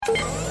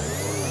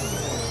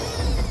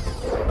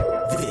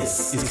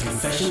This is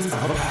Confessions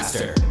of a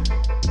Pastor,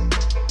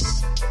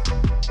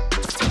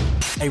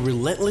 a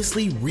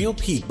relentlessly real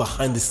peek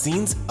behind the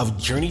scenes of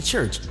Journey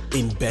Church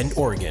in Bend,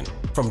 Oregon.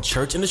 From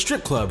church in a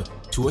strip club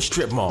to a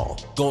strip mall,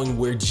 going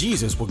where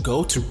Jesus would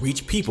go to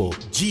reach people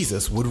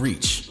Jesus would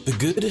reach. The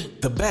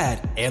good, the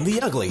bad, and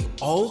the ugly,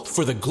 all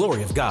for the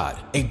glory of God.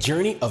 A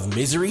journey of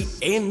misery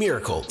and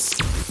miracles.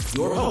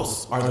 Your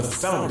hosts are the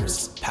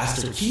founders,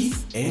 Pastor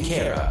Keith and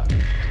Kara.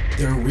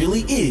 There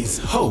really is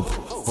hope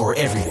for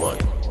everyone.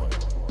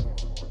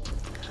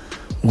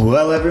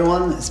 Well,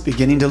 everyone, it's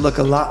beginning to look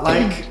a lot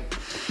like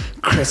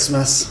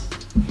Christmas.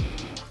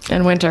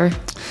 And winter.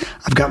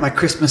 I've got my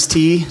Christmas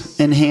tea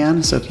in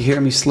hand, so if you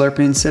hear me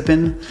slurping and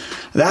sipping,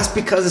 that's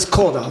because it's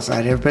cold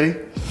outside, everybody.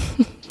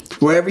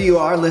 Wherever you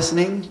are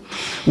listening,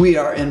 we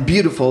are in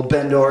beautiful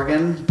Bend,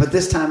 Oregon, but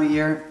this time of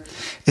year,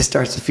 it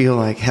starts to feel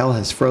like hell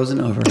has frozen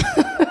over.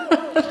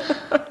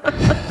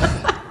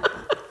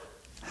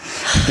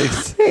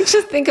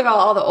 Just think about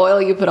all the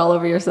oil you put all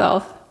over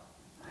yourself.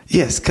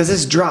 Yes, because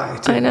it's dry,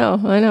 too. I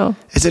know.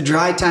 It's a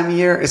dry time of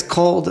year. It's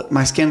cold.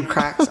 My skin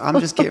cracks. I'm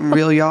just getting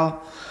real,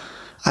 y'all.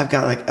 I've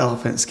got like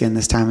elephant skin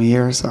this time of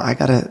year, so I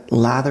got to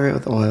lather it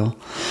with oil.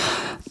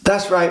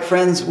 That's right,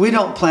 friends. We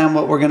don't plan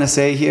what we're going to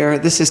say here.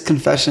 This is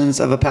Confessions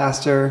of a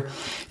Pastor.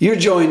 You're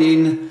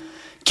joining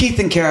Keith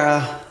and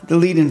Kara, the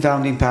lead and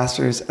founding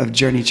pastors of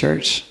Journey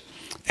Church,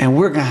 and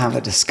we're going to have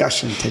a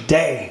discussion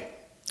today.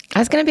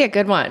 That's going to be a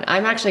good one.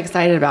 I'm actually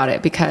excited about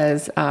it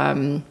because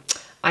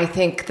I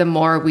think the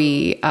more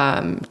we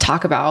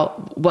talk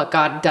about what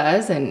God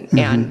does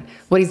and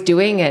what he's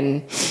doing,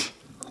 and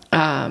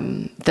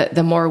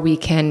the more we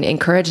can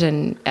encourage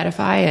and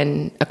edify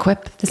and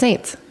equip the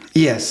saints.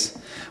 Yes.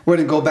 We're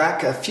going to go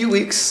back a few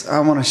weeks. I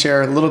want to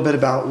share a little bit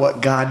about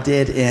what God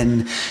did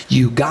in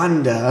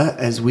Uganda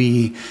as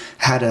we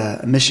had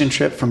a mission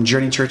trip from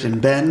Journey Church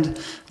in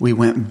Bend. We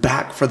went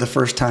back for the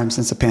first time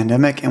since the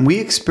pandemic, and we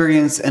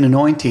experienced an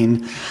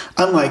anointing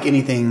unlike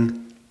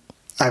anything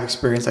I've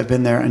experienced. I've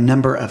been there a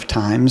number of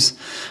times,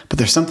 but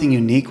there's something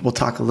unique. We'll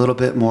talk a little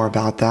bit more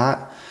about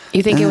that.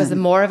 You think it was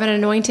more of an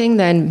anointing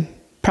than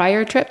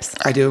prior trips?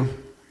 I do.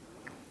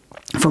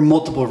 For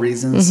multiple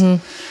reasons.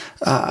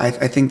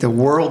 I think the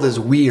world is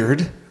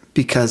weird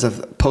because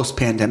of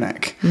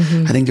post-pandemic.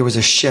 I think there was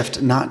a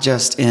shift, not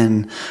just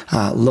in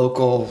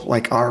local,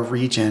 like our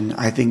region.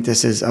 I think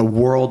this is a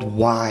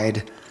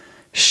worldwide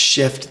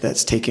shift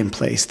that's taken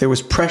place. There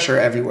was pressure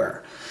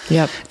everywhere.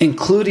 Yep.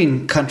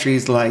 Including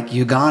countries like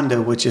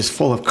Uganda, which is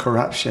full of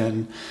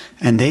corruption.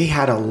 And they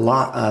had a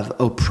lot of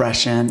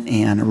oppression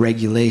and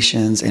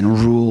regulations and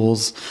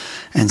rules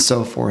and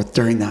so forth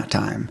during that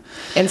time.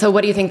 And so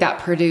what do you think that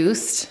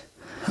produced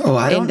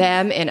in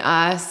them, in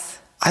us?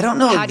 I don't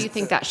know. How do you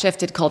think that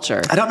shifted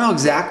culture? I don't know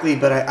exactly,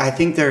 but I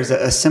think there's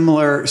a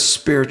similar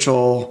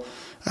spiritual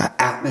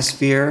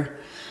atmosphere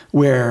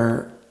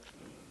where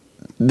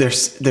there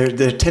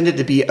tended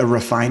to be a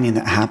refining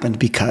that happened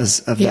because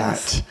of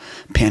that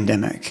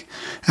pandemic.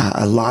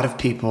 A lot of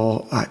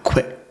people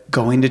quit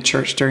going to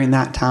church during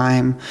that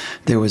time.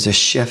 There was a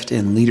shift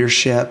in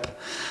leadership.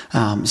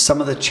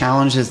 Some of the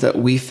challenges that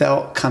we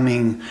felt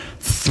coming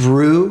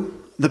through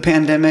the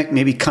pandemic,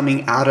 maybe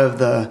coming out of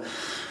the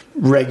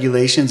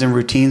regulations and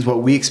routines,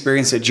 what we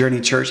experienced at Journey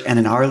Church and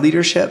in our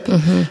leadership.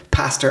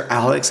 Pastor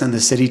Alex and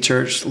the City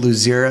Church,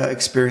 Luzira,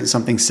 experienced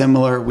something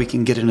similar. We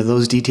can get into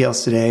those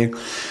details today,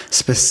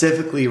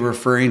 specifically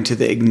referring to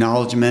the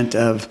acknowledgement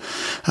of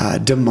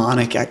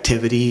demonic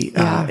activity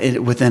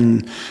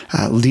within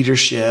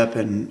leadership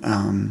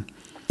and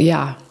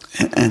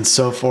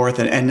so forth,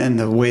 and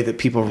the way that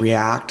people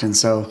react. And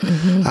so,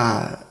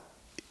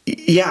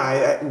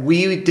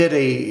 we did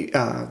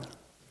a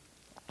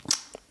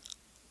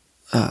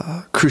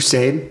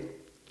crusade,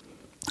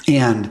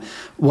 and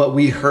what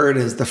we heard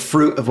is the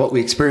fruit of what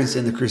we experienced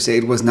in the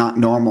crusade was not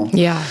normal.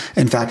 Yeah.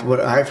 In fact, what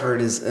I've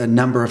heard is a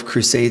number of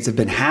crusades have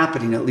been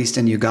happening, at least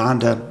in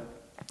Uganda.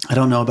 I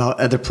don't know about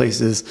other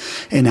places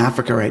in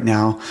Africa right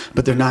now,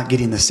 but they're not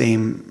getting the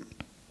same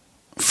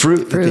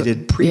fruit that they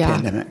did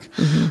pre-pandemic.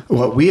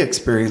 What we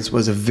experienced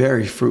was a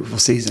very fruitful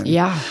season.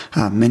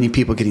 Many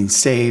people getting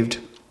saved,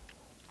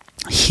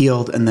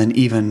 healed, and then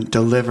even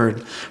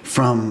delivered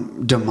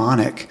from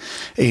demonic.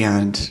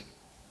 And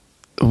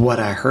what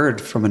I heard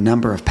from a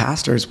number of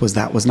pastors was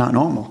that was not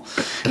normal.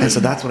 And so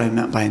that's what I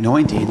meant by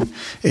anointing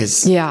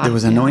is there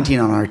was anointing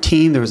on our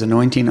team. There was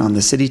anointing on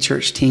the City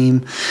Church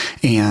team.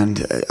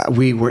 And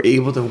we were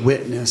able to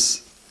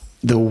witness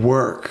the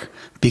work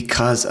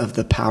because of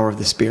the power of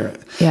the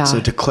Spirit.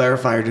 So to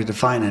clarify or to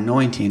define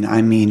anointing,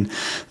 I mean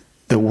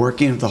the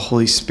working of the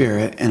Holy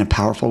Spirit in a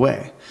powerful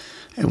way.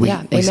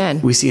 Amen.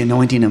 We see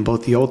anointing in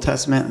both the Old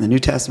Testament and the New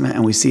Testament,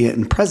 and we see it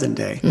in present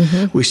day.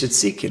 We should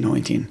seek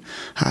anointing.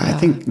 I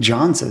think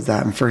John says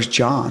that in 1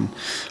 John,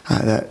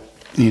 that,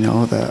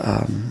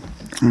 I'm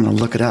going to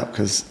look it up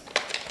because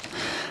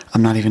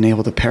I'm not even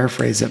able to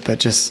paraphrase it, but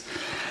just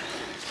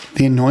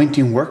the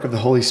anointing work of the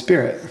Holy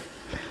Spirit.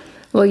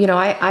 Well,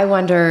 I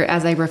wonder,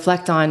 as I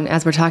reflect on,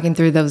 as we're talking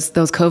through those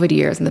COVID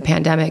years and the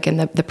pandemic and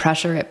the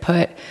pressure it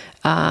put,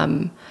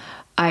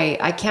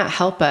 I can't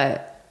help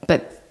but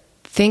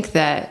think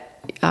that,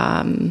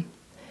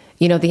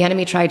 the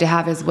enemy tried to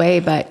have his way,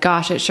 but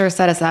gosh, it sure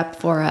set us up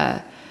for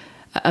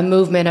a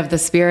movement of the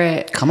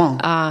Spirit. Come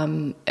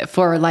on.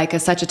 For like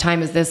such a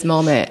time as this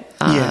moment.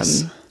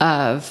 Yes.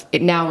 Of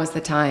it now is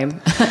the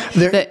time.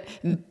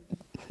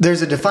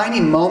 There's a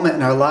defining moment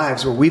in our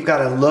lives where we've got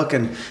to look,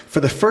 and for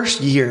the first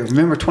year,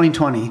 remember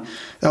 2020,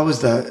 that was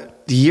the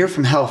year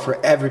from hell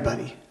for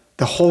everybody.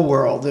 The whole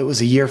world, it was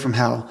a year from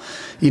hell.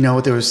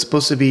 There was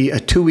supposed to be a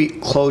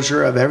 2-week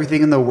closure of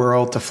everything in the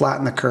world to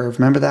flatten the curve.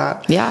 Remember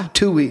that? Yeah.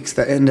 2 weeks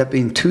that ended up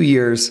being 2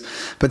 years.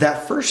 But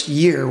that first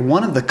year,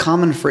 one of the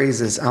common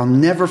phrases, I'll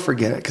never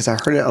forget it because I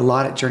heard it a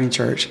lot at Journey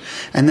Church.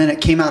 And then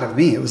it came out of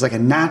me. It was like a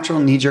natural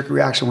knee-jerk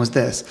reaction was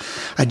this: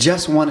 I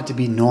just want it to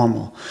be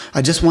normal.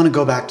 I just want to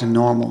go back to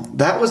normal.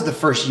 That was the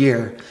first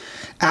year.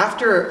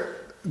 After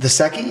the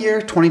second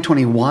year,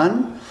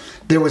 2021,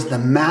 there was the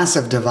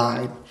massive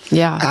divide.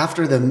 Yeah.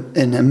 After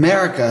in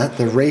America,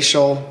 the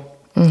racial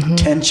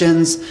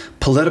tensions,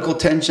 political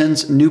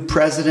tensions, new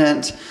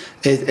president,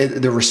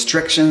 the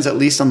restrictions, at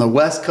least on the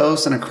West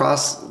Coast and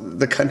across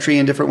the country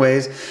in different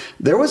ways,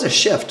 there was a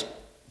shift.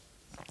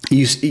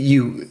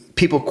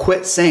 People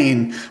quit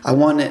saying, I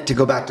want it to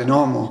go back to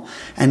normal.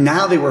 And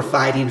now they were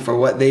fighting for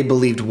what they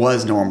believed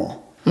was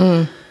normal.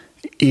 There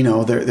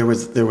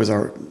was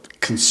a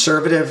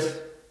conservative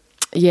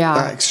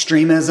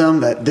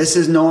extremism that this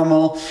is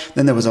normal.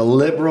 Then there was a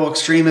liberal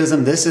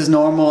extremism, this is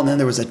normal. And then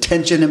there was a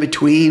tension in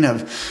between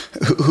of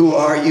who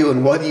are you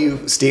and what do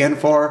you stand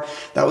for.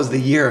 That was the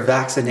year of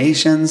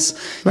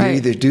vaccinations. Right. You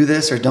either do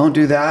this or don't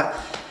do that.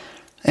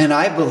 And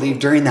I believe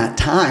during that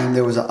time,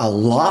 there was a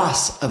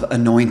loss of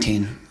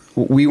anointing.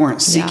 We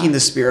weren't seeking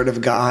the Spirit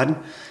of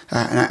God.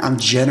 And I'm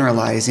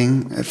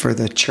generalizing for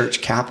the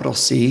church, capital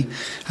C.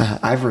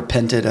 I've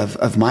repented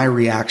of my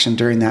reaction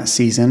during that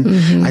season.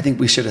 I think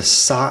we should have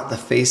sought the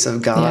face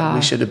of God. Yeah.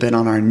 We should have been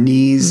on our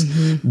knees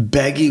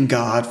begging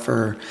God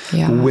for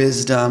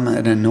wisdom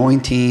and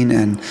anointing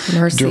and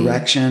mercy,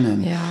 direction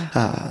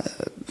and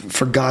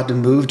for God to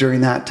move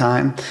during that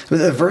time.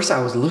 The verse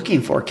I was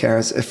looking for, Kara,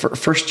 is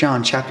 1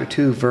 John chapter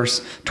 2,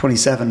 verse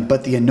 27.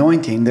 But the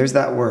anointing, there's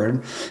that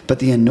word, but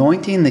the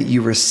anointing that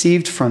you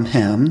received from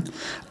him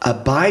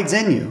abides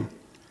in you,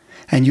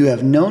 and you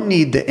have no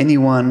need that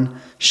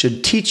anyone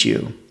should teach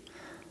you.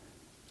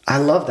 I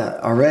love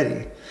that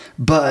already.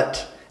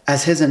 But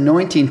as his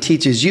anointing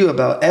teaches you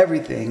about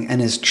everything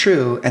and is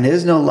true and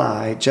is no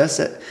lie, just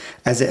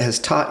as it has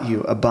taught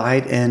you,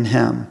 abide in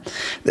him.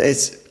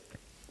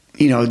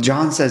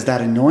 John says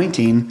that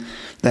anointing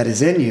that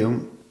is in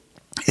you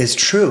is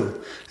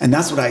true. And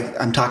that's what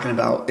I'm talking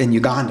about in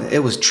Uganda.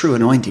 It was true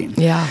anointing.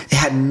 Yeah. It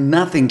had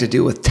nothing to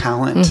do with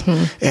talent.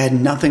 It had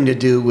nothing to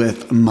do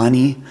with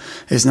money.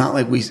 It's not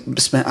like we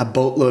spent a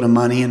boatload of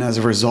money and as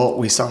a result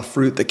we saw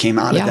fruit that came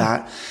out of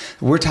that.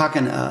 We're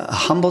talking a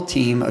humble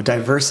team of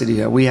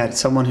diversity. We had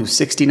someone who's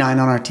 69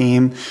 on our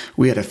team.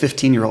 We had a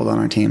 15-year-old on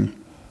our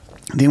team.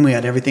 Then we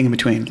had everything in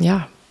between.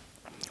 Yeah.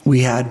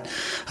 We had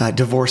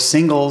divorced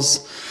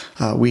singles.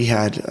 We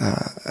had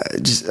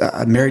just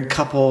a married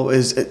couple.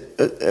 Is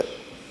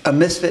a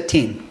misfit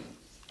team.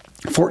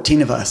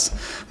 14 of us,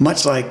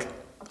 much like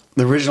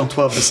the original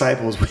 12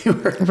 disciples. We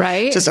were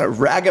just a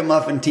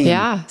ragamuffin team.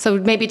 Yeah. So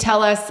maybe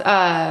tell us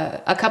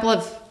a couple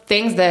of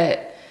things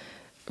that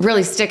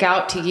really stick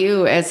out to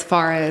you as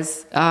far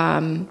as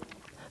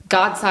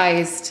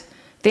God-sized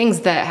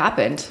things that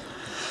happened.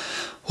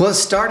 Well, it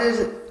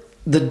started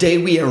the day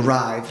we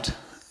arrived,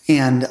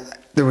 and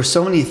there were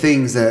so many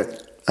things that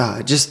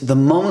just the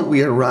moment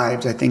we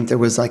arrived, I think there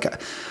was like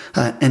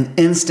an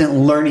instant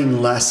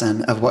learning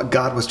lesson of what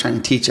God was trying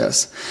to teach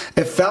us.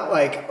 It felt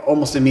like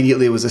almost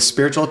immediately it was a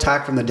spiritual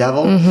attack from the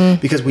devil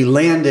because we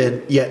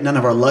landed, yet none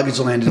of our luggage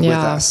landed with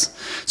us.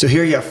 So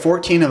here you have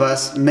 14 of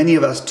us, many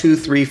of us 2,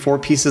 3, 4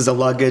 pieces of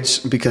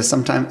luggage because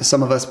sometimes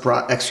some of us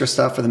brought extra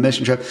stuff for the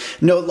mission trip.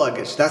 No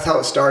luggage. That's how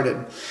it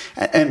started.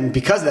 And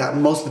because of that,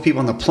 most of the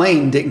people on the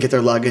plane didn't get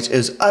their luggage. It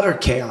was utter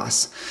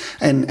chaos.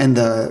 And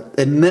the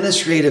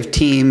administrative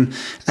team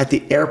at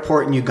the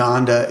airport in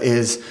Uganda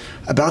is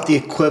about the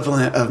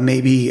equivalent of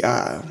maybe,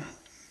 I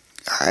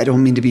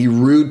don't mean to be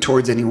rude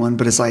towards anyone,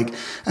 but it's like,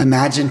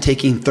 imagine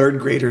taking third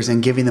graders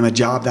and giving them a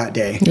job that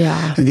day.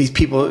 Yeah. And these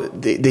people,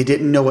 they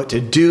didn't know what to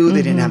do.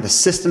 They didn't have a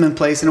system in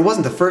place. And it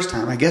wasn't the first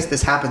time. I guess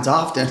this happens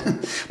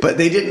often, but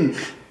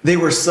they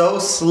were so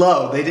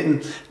slow. They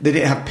didn't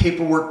have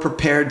paperwork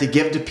prepared to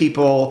give to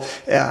people.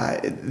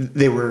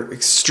 They were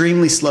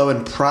extremely slow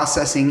in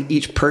processing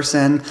each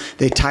person.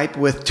 They type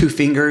with 2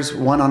 fingers,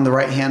 one on the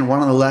right hand, one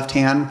on the left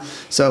hand.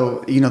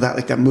 So,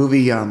 that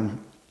movie,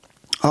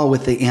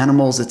 with the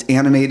animals, it's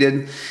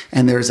animated.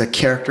 And there's a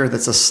character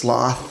that's a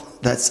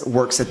sloth that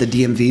works at the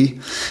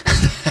DMV.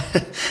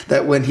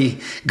 That when he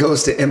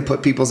goes to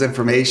input people's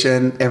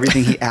information,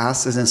 everything he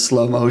asks is in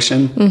slow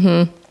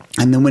motion.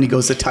 And then when he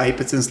goes to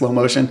type, it's in slow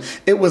motion.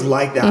 It was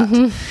like that.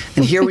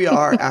 And here we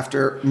are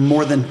after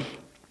more than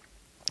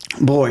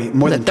Boy,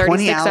 more than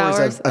 20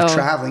 hours of Oh,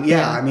 traveling.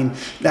 Yeah, I mean,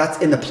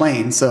 that's in the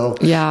plane. So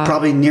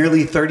probably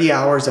nearly 30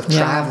 hours of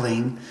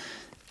traveling.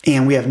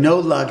 And we have no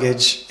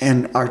luggage.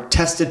 And our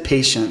tested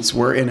patients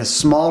were in a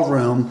small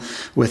room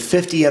with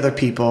 50 other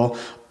people,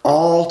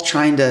 all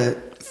trying to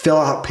fill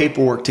out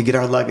paperwork to get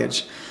our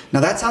luggage. Now,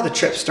 that's how the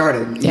trip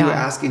started. You were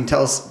asking,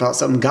 tell us about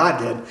something God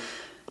did.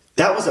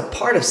 That was a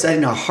part of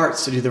setting our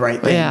hearts to do the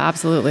right thing. Yeah,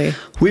 absolutely.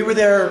 We were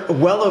there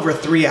well over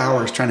 3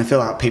 hours trying to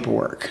fill out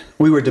paperwork.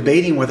 We were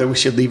debating whether we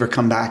should leave or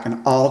come back,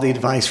 and all the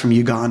advice from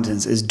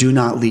Ugandans is do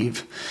not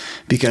leave.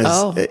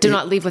 Because do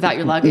not leave without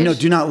your luggage? No,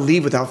 do not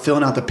leave without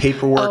filling out the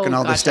paperwork and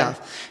all this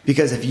stuff.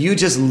 Because if you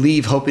just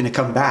leave hoping to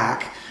come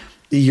back,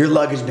 your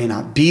luggage may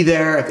not be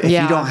there.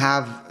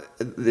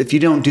 If you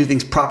don't do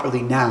things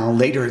properly now,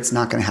 later it's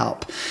not going to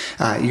help.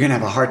 You're going to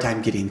have a hard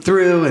time getting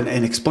through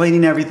and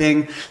explaining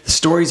everything. The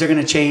stories are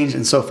going to change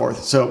and so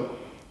forth. So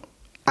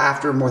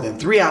after more than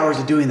 3 hours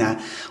of doing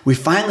that, we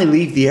finally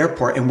leave the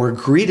airport and we're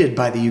greeted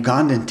by the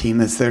Ugandan team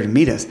that's there to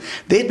meet us.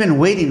 They'd been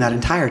waiting that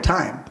entire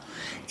time.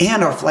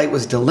 And our flight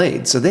was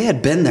delayed. So they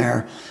had been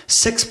there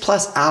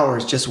 6+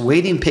 hours just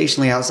waiting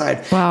patiently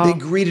outside. Wow. They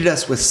greeted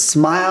us with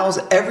smiles.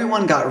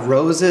 Everyone got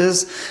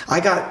roses. I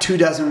got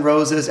 24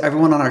 roses.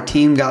 Everyone on our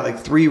team got like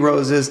 3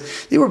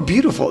 roses. They were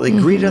beautiful. They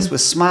greeted us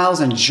with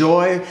smiles and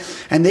joy.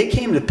 And they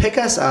came to pick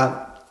us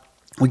up.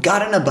 We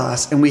got in a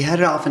bus and we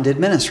headed off and did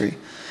ministry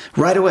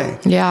right away.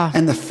 Yeah.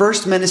 And the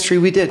first ministry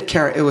we did,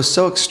 Kara, it was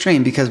so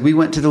extreme because we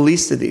went to the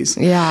least of these.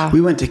 Yeah.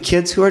 We went to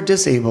kids who are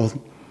disabled,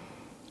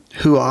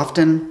 who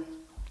often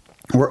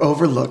were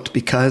overlooked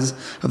because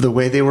of the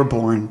way they were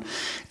born.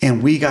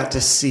 And we got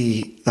to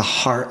see the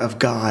heart of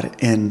God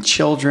in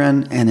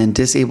children and in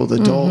disabled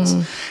adults.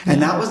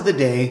 And that was the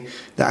day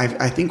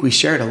that I think we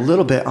shared a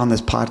little bit on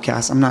this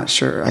podcast. I'm not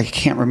sure. I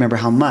can't remember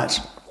how much.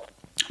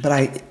 But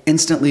I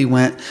instantly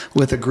went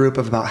with a group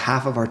of about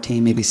half of our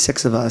team, maybe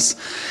 6 of us,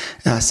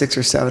 6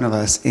 or 7 of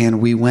us. And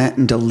we went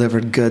and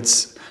delivered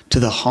goods to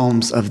the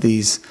homes of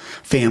these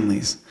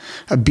families.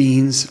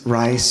 Beans,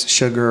 rice,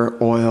 sugar,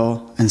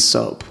 oil, and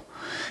soap.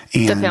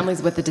 And the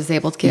families with the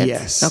disabled kids?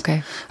 Yes.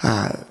 Okay.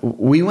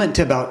 We went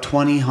to about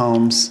 20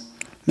 homes,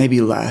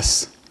 maybe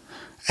less.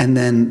 And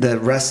then the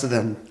rest of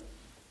them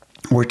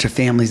were to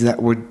families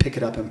that would pick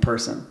it up in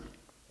person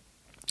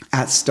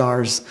at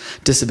Stars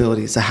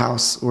Disabilities, a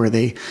house where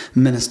they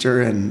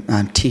minister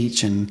and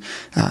teach and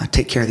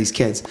take care of these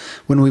kids.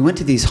 When we went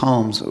to these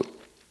homes,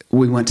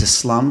 we went to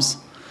slums.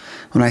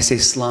 When I say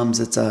slums,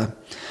 it's a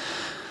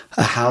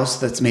house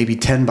that's maybe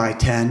 10 by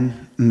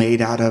 10,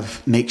 made out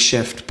of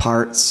makeshift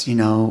parts,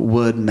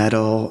 wood,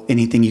 metal,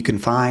 anything you can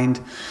find.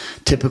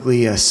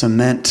 Typically a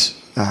cement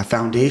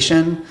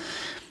foundation.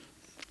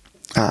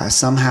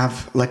 Some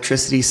have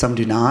electricity, some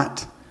do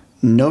not.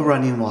 No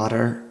running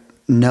water,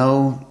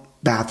 no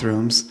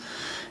bathrooms.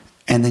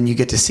 And then you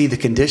get to see the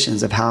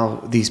conditions of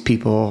how these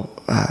people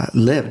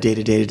live day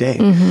to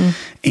day.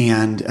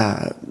 And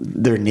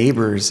their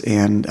neighbors,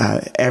 and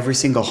every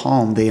single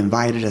home, they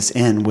invited us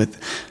in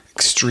with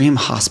extreme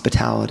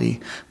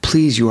hospitality.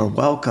 Please, you are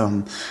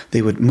welcome.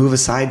 They would move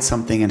aside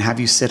something and have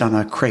you sit on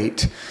a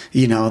crate.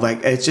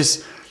 It's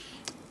just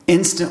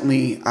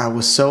instantly, I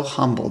was so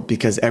humbled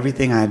because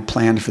everything I had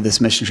planned for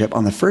this mission trip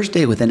on the first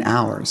day, within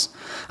hours,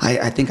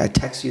 I think I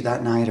texted you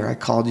that night or I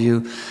called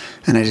you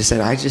and I just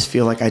said, I just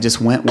feel like I just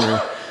went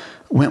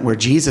where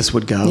Jesus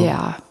would go.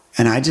 Yeah.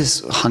 And I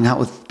just hung out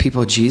with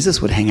people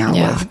Jesus would hang out with.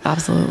 Yeah,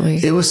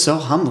 absolutely. It was so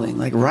humbling.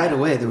 Like right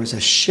away, there was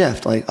a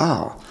shift like,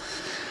 oh,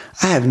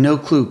 I have no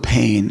clue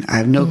pain. I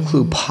have no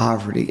clue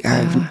poverty.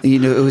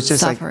 It was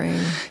just suffering.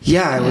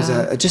 It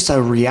was just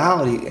a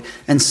reality,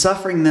 and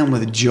suffering them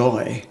with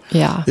joy.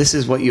 Yeah. This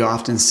is what you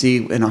often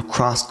see in a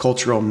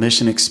cross-cultural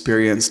mission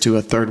experience to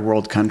a third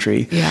world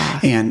country. Yeah.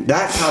 And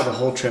that's how the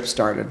whole trip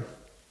started.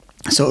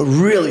 So it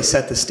really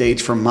set the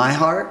stage for my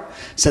heart,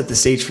 set the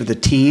stage for the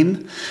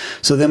team.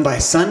 So then by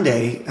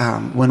Sunday,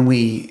 when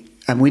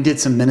we did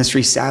some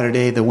ministry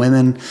Saturday. The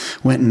women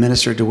went and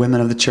ministered to women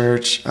of the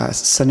church.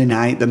 Sunday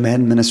night, the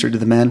men ministered to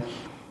the men.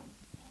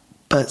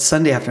 But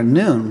Sunday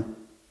afternoon,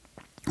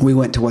 we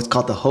went to what's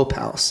called the Hope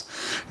House.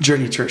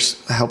 Journey Church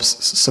helps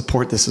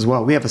support this as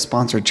well. We have a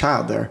sponsored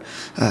child there.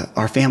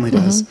 Our family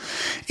does.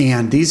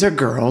 And these are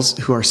girls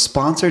who are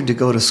sponsored to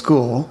go to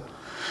school,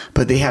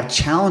 but they have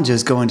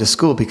challenges going to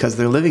school because of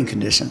their living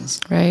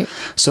conditions. Right.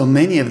 So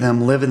many of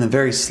them live in the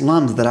very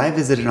slums that I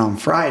visited on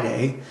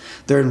Friday.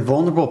 They're in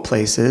vulnerable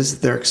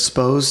places. They're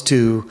exposed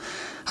to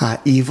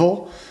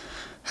evil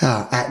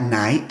at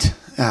night.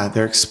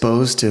 They're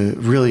exposed to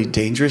really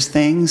dangerous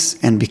things.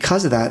 And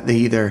because of that, they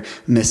either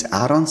miss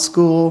out on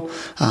school.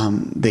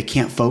 They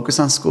can't focus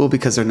on school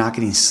because they're not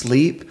getting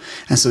sleep.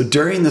 And so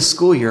during the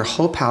school year,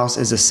 Hope House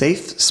is a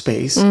safe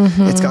space.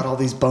 It's got all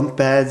these bunk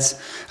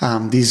beds.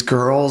 These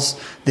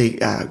girls, they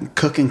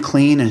cook and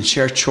clean and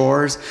share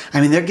chores. I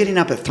mean, they're getting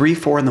up at 3,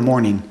 4 in the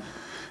morning.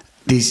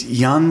 These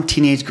young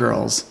teenage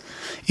girls.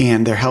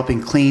 And they're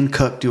helping clean,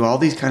 cook, do all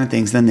these kind of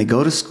things. Then they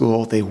go to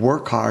school, they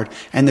work hard,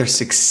 and they're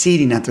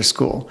succeeding at their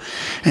school.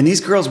 And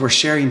these girls were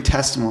sharing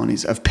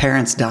testimonies of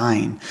parents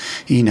dying,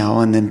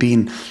 and then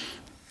being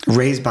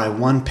raised by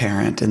one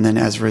parent, and then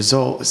as a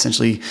result,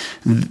 essentially,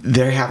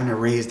 they're having to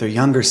raise their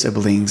younger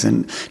siblings,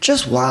 and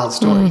just wild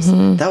stories.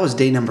 That was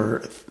day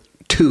number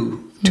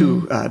two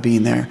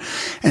being there,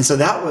 and so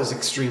that was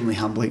extremely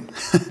humbling.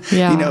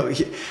 Yeah. You know,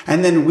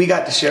 and then we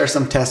got to share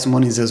some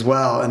testimonies as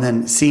well, and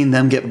then seeing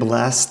them get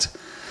blessed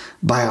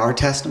by our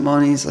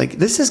testimonies, like,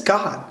 this is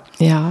God.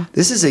 Yeah.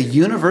 This is a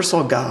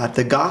universal God.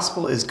 The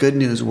gospel is good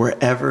news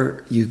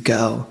wherever you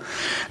go.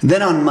 And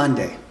then on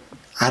Monday,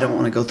 I don't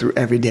want to go through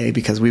every day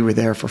because we were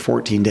there for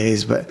 14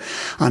 days, but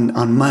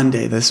on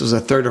Monday, this was a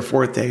third or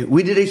fourth day,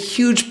 we did a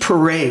huge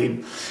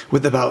parade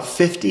with about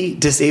 50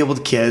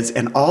 disabled kids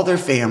and all their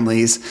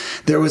families.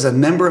 There was a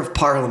member of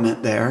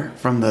parliament there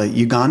from the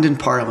Ugandan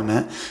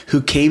parliament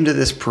who came to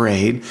this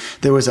parade.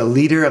 There was a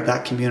leader of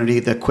that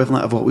community, the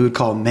equivalent of what we would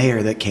call a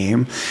mayor, that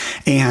came.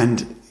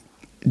 And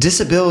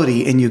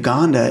disability in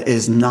Uganda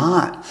is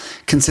not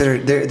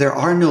considered, there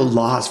are no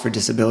laws for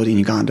disability in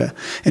Uganda.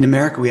 In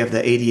America, we have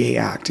the ADA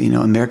Act,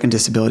 American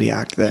Disability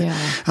Act,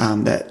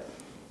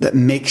 that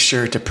makes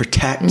sure to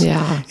protect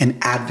and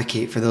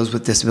advocate for those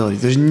with disability.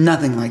 There's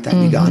nothing like that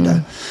in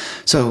Uganda.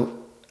 So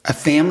a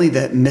family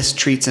that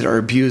mistreats it or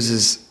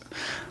abuses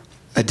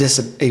a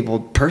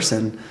disabled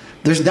person,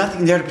 there's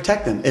nothing there to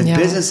protect them. If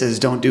businesses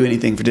don't do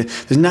anything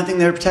there's nothing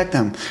there to protect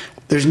them.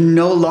 There's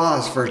no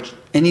laws for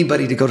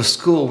anybody to go to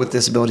school with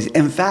disabilities.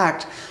 In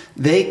fact,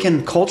 they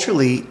can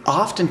culturally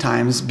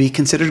oftentimes be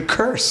considered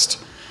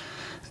cursed.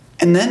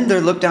 And then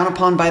they're looked down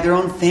upon by their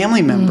own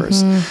family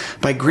members,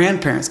 by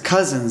grandparents,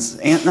 cousins,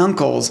 aunt and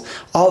uncles,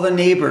 all the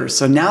neighbors.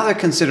 So now they're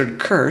considered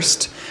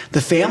cursed.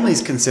 The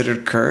family's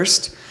considered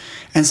cursed.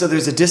 And so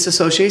there's a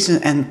disassociation,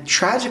 and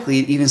tragically,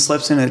 it even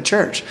slips into the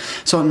church.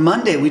 So on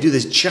Monday, we do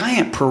this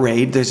giant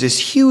parade. There's this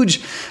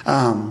huge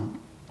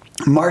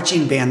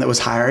marching band that was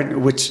hired,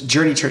 which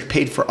Journey Church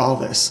paid for all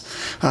this.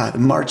 The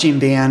marching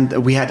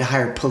band, we had to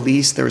hire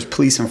police. There was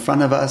police in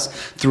front of us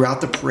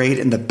throughout the parade,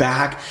 in the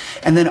back.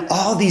 And then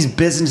all these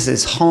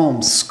businesses,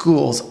 homes,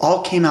 schools,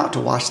 all came out to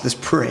watch this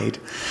parade.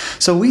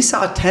 So we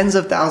saw tens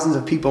of thousands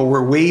of people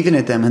were waving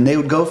at them, and they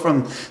would go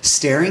from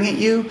staring at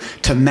you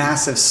to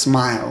massive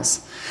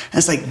smiles. And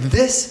it's like,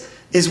 this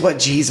is what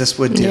Jesus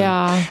would do.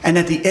 Yeah. And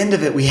at the end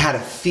of it, we had a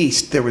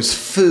feast. There was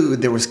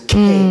food, there was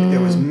cake, there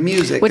was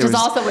music. Which is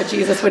also what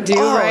Jesus would do,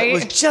 right? It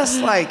was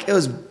just like, it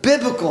was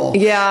biblical.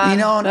 Yeah,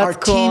 and our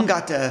cool. team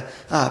got to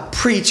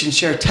preach and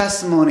share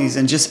testimonies,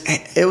 and just,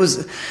 it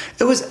was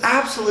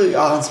absolutely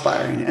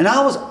awe-inspiring.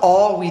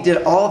 And we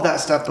did all of that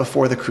stuff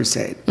before the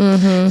crusade.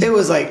 It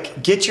was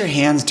like, get your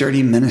hands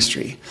dirty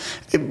ministry.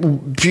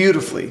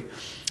 Beautifully.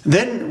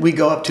 Then we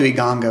go up to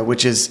Uganda,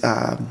 which is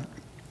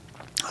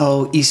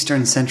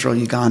eastern central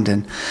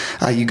Uganda.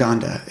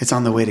 It's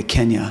on the way to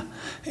Kenya,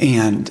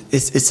 and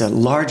it's a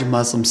large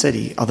Muslim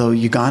city. Although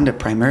Uganda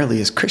primarily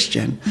is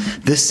Christian,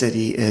 this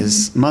city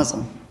is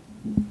Muslim.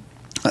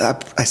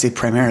 I say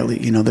primarily.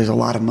 There's a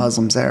lot of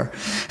Muslims there,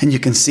 and you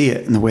can see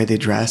it in the way they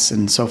dress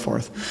and so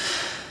forth.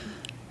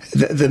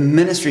 The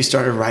ministry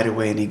started right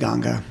away in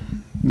Uganda.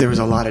 There was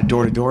a lot of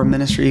door-to-door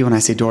ministry. When I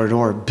say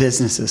door-to-door,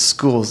 businesses,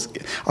 schools.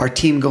 Our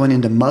team going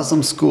into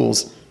Muslim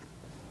schools,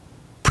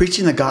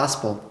 preaching the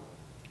gospel,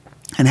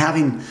 and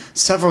having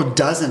several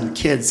dozen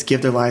kids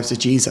give their lives to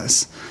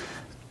Jesus.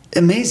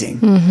 Amazing.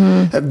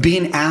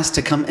 Being asked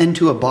to come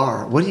into a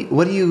bar. What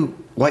are you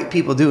white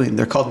people doing?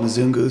 Are called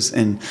Mzungus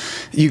in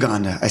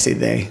Uganda. I say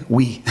they.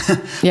 We.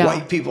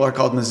 White people are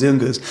called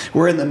Mzungus.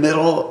 We're in the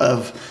middle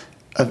of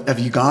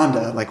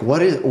Uganda. Like,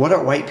 what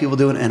are white people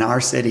doing in our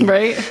city?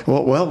 Right.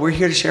 Well, we're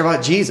here to share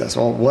about Jesus.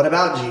 Well, what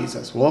about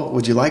Jesus? Well,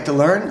 would you like to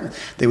learn?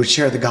 They would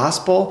share the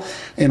gospel.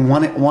 In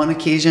one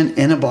occasion,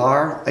 in a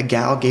bar, a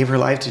gal gave her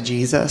life to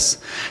Jesus.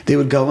 They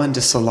would go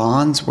into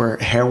salons where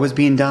hair was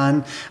being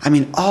done.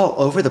 All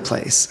over the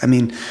place.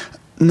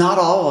 Not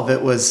all of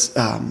it was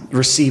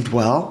received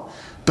well,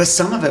 but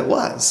some of it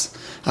was.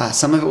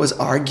 Some of it was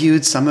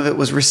argued. Some of it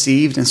was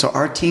received. And so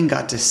our team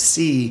got to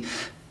see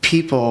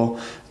people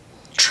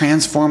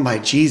transformed by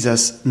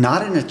Jesus,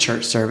 not in a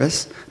church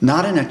service,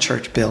 not in a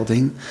church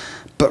building,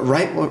 but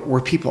right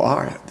where people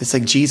are. It's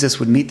like Jesus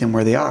would meet them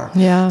where they are.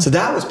 Yeah. So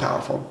that was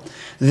powerful.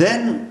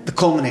 Then the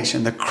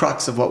culmination, the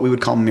crux of what we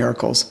would call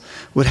miracles,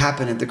 would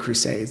happen at the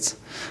Crusades.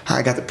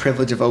 I got the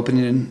privilege of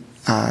opening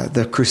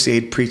the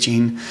crusade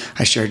preaching.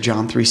 I shared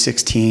John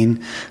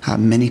 3:16.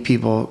 Many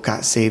people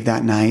got saved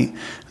that night,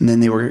 and then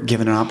they were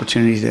given an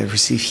opportunity to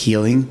receive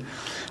healing.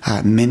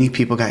 Many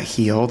people got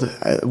healed.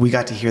 We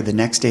got to hear the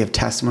next day of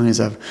testimonies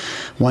of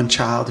one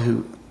child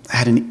who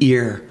had an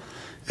ear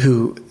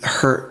who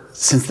hurt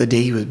since the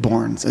day he was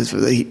born. So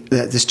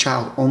this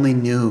child only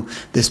knew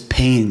this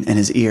pain in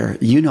his ear.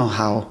 You know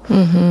how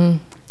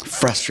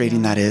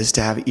frustrating that is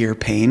to have ear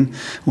pain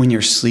when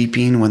you're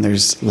sleeping, when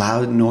there's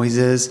loud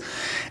noises.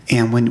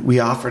 And when we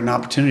offer an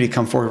opportunity to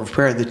come forward with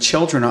prayer, the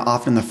children are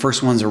often the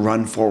first ones to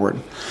run forward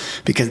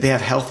because they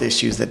have health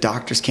issues that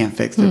doctors can't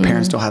fix. Their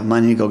parents don't have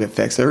money to go get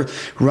fixed. They're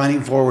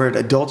running forward.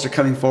 Adults are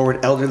coming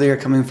forward. Elderly are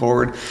coming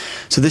forward.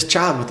 So this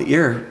child with the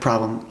ear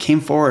problem came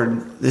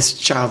forward. This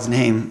child's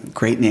name,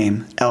 great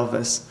name,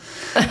 Elvis,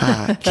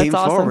 came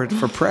awesome. forward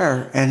for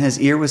prayer, and his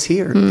ear was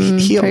healed.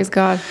 Praise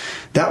God.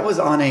 That was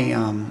on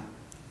a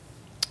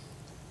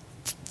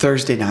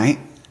Thursday night.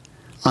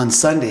 On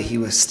Sunday, he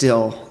was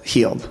still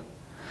healed.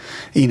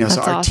 So That's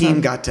our team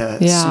awesome. got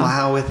to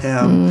smile with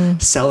him,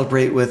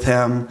 celebrate with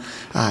him,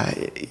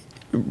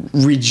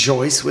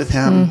 rejoice with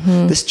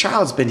him. This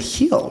child's been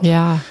healed.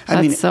 Yeah,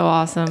 I mean, so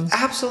awesome.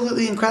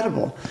 Absolutely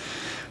incredible.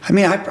 I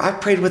mean, I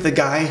prayed with a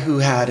guy who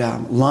had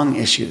lung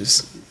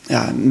issues,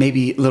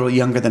 maybe a little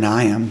younger than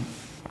I am.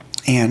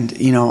 And,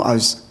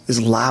 there's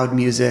loud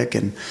music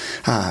and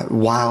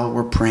while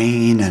we're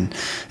praying, and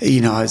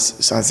I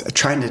was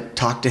trying to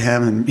talk to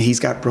him, and he's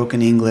got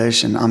broken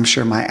English, and I'm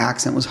sure my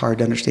accent was hard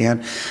to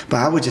understand, but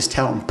I would just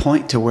tell him,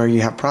 point to where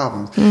you have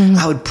problems.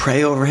 I would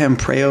pray over him,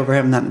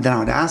 and then I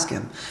would ask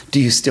him, do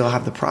you still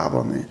have the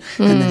problem?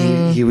 And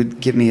then he would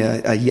give me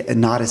a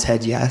nod his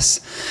head yes.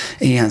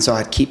 And so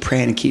I'd keep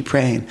praying,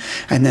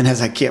 and then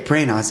as I kept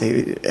praying, I would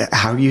say,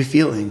 how are you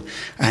feeling?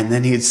 And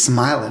then he'd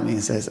smile at me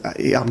and says,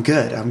 I'm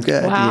good.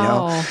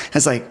 Wow.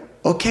 It's like,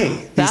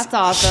 okay, that's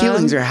awesome.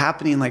 Healings are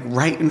happening like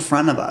right in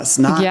front of us,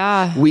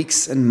 not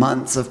weeks and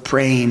months of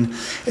praying.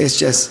 It's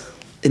just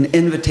an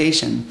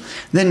invitation.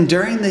 Then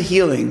during the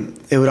healing,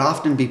 it would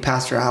often be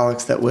Pastor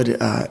Alex that would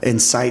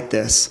incite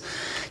this.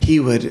 He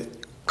would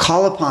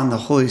call upon the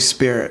Holy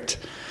Spirit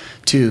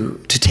to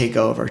take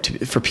over,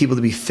 for people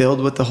to be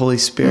filled with the Holy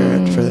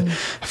Spirit,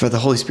 for the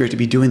Holy Spirit to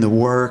be doing the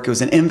work. It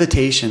was an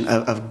invitation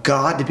of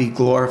God to be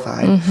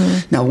glorified.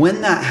 Now, when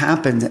that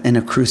happened in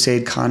a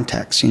crusade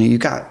context, you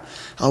got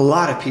a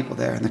lot of people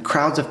there, and the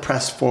crowds have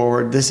pressed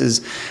forward.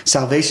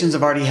 Salvations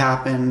have already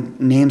happened,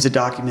 names are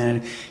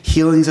documented,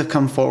 healings have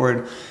come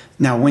forward.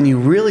 Now, when you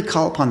really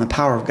call upon the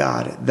power of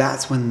God,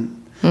 that's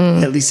when,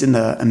 at least in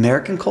the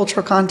American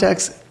cultural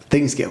context,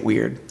 things get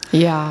weird.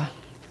 Yeah.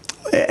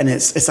 And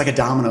it's like a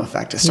domino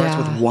effect. It starts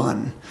with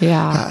one.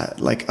 Yeah.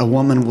 Like a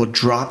woman will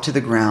drop to the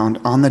ground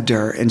on the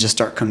dirt and just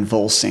start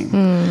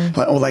convulsing.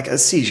 Like a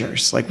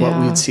seizures, like what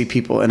we would see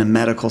people in a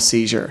medical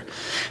seizure.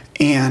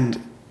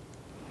 And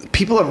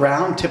people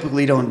around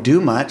typically don't do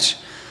much.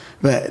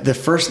 But the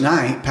first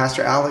night,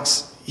 Pastor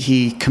Alex,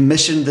 he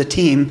commissioned the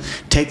team,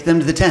 take them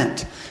to the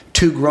tent.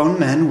 2 grown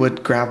men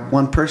would grab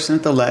one person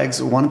at the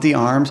legs, one at the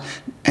arms,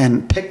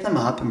 and pick them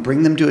up and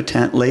bring them to a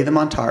tent, lay them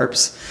on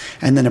tarps.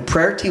 And then a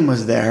prayer team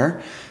was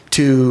there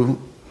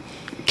to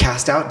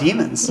cast out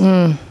demons.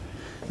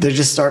 They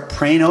just start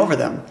praying over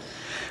them.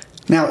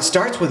 Now, it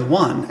starts with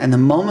one, and the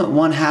moment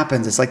one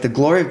happens, it's like the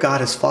glory of God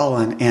has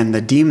fallen, and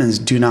the demons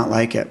do not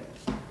like it.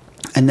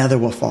 Another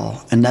will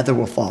fall. Another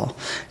will fall.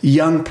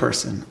 Young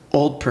person,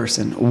 old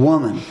person,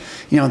 woman.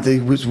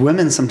 These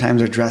women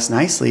sometimes are dressed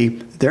nicely.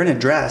 They're in a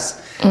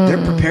dress.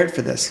 They're prepared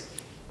for this.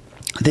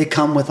 They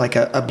come with like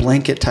a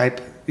blanket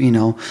type,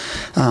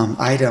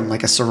 item,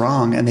 like a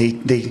sarong, and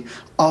they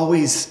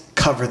always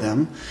cover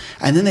them.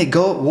 And then they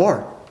go at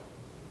war.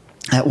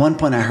 At one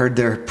point, I heard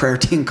their prayer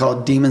team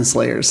called demon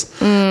slayers.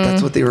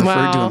 That's what they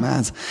referred to them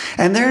as.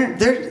 And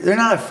they're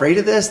not afraid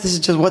of this. This is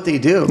just what they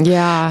do.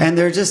 Yeah. And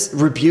they're just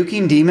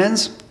rebuking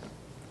demons,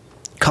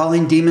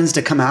 calling demons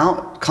to come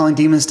out, calling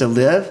demons to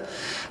leave.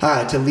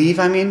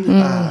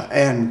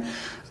 And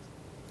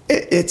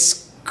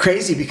it's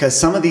crazy because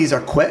some of these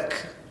are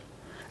quick.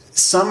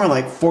 Some are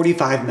like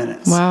 45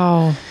 minutes.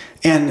 Wow.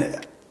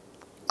 And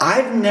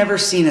I've never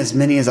seen as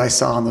many as I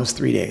saw in those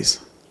 3 days.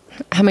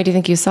 How many do you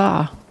think you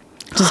saw?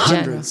 Just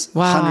hundreds.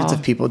 Wow. Hundreds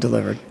of people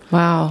delivered.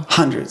 Wow.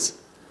 Hundreds.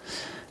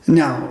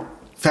 Now,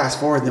 fast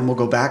forward, then we'll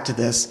go back to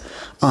this.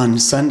 On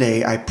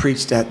Sunday, I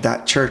preached at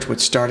that church,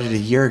 which started a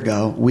year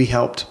ago. We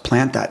helped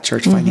plant that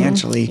church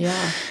financially.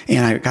 Yeah.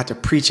 And I got to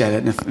preach at it,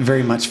 and it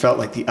very much felt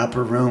like the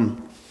upper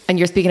room. And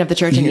you're speaking of the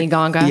church in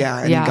Uganda?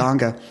 Yeah, in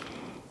Uganda.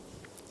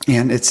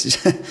 And it's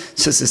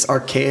just this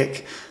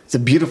archaic, it's a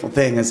beautiful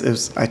thing.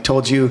 As I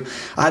told you,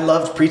 I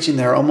loved preaching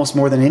there almost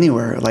more than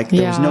anywhere. Like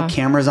there was no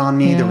cameras on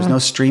me. There was no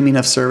streaming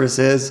of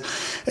services.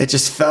 It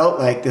just felt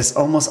like this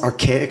almost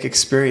archaic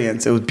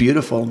experience. It was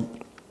beautiful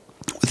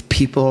with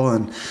people.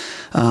 And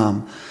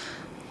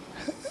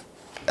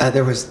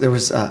there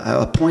was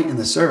a point in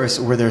the service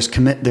where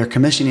they're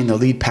commissioning the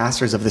lead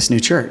pastors of this new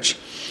church.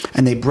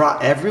 And they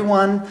brought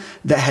everyone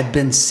that had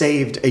been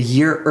saved a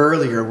year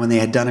earlier when they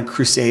had done a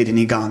crusade in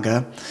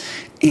Uganda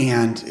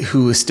and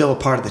who was still a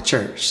part of the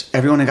church.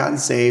 Everyone had gotten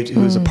saved who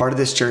was a part of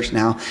this church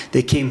now.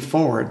 They came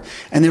forward.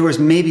 And there was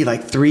maybe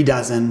like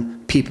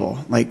 36 people,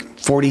 like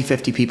 40,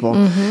 50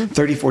 people,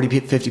 30, 40,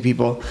 50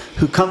 people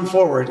who come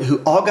forward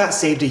who all got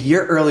saved a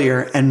year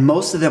earlier. And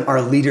most of them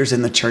are leaders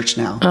in the church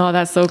now. Oh,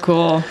 that's so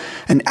cool.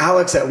 And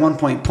Alex at one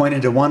point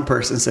pointed to one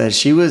person and said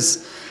she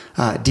was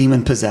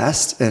demon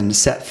possessed and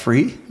set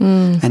free.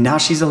 And now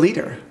she's a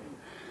leader.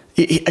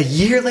 A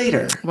year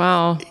later.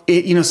 Wow.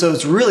 So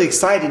it's really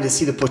exciting to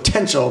see the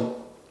potential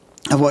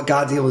of what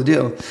God's able to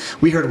do.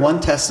 We heard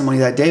one testimony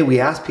that day. We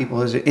asked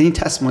people, is there any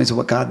testimonies of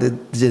what God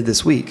did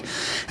this week?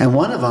 And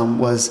one of them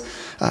was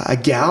a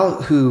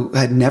gal who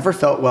had never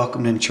felt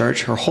welcomed in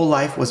church. Her whole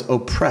life was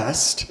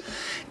oppressed.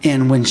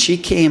 And when she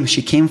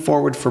came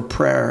forward for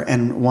prayer.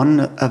 And one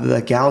of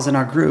the gals in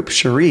our group,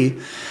 Cherie,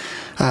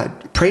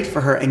 prayed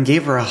for her and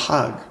gave her a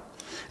hug.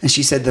 And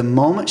she said the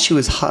moment she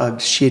was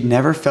hugged, she had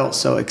never felt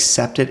so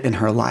accepted in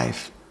her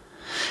life.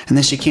 And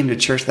then she came to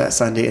church that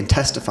Sunday and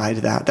testified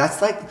to that.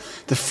 That's like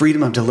the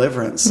freedom of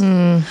deliverance.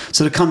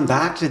 So to come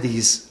back to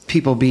these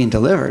people being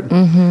delivered,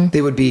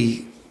 they would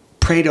be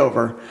prayed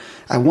over.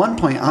 At one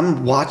point,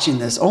 I'm watching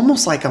this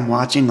almost like I'm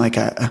watching like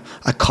a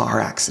car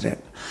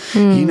accident.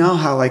 You know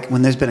how like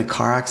when there's been a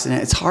car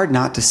accident, it's hard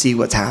not to see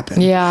what's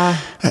happened. Yeah.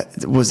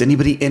 Was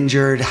anybody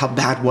injured? How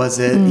bad was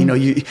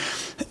it?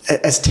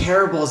 As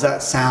terrible as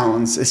that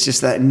sounds, it's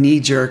just that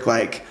knee jerk,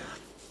 like,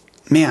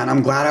 man,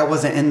 I'm glad I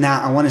wasn't in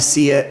that. I want to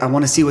see it. I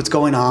want to see what's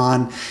going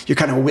on. You're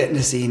kind of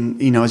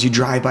witnessing, as you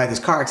drive by this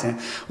car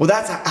accident. Well,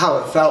 that's how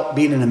it felt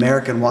being an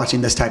American watching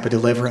this type of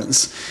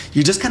deliverance.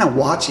 You're just kind of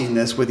watching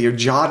this with your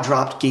jaw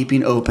dropped,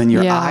 gaping open.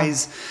 Your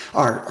eyes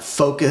are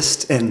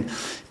focused and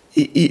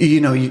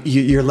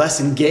you're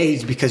less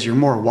engaged because you're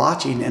more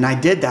watching. And I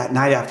did that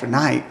night after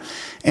night.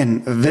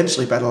 And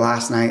eventually by the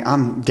last night,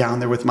 I'm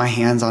down there with my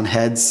hands on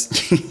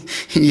heads,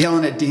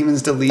 yelling at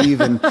demons to leave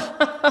and,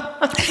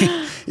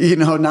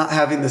 not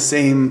having the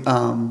same,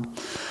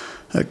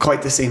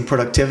 quite the same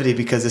productivity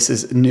because this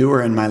is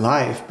newer in my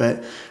life.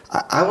 But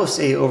I will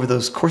say over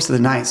those course of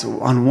the nights,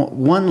 on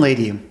one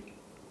lady,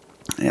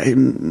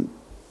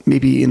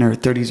 maybe in her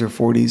 30s or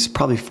 40s,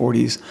 probably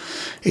 40s,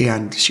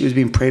 and she was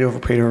being prayed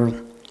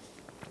over,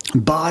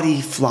 body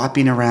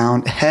flopping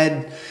around,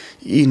 head,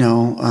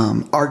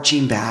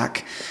 arching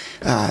back,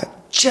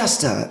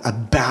 just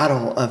a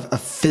battle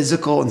of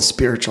physical and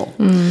spiritual.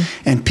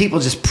 And people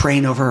just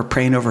praying over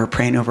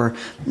her.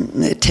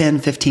 10,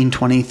 15,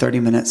 20, 30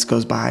 minutes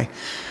goes by.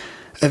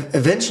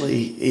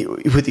 Eventually,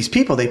 with these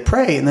people, they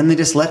pray and then they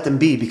just let them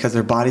be because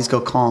their bodies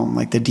go calm.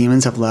 Like the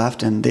demons have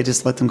left and they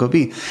just let them go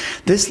be.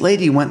 This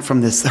lady went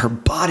from her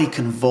body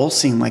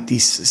convulsing like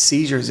these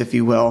seizures, if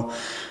you will.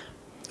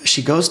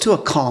 She goes to a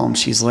calm.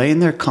 She's laying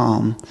there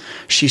calm.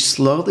 She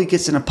slowly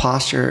gets in a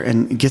posture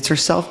and gets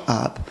herself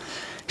up.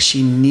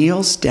 She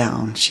kneels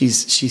down.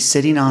 She's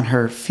sitting on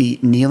her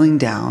feet, kneeling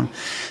down.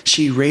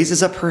 She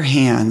raises up her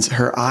hands.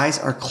 Her eyes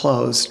are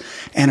closed,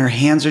 and her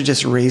hands are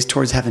just raised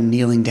towards heaven,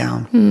 kneeling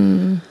down.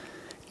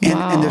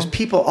 And there's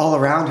people all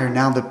around her.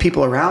 Now the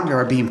people around her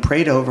are being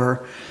prayed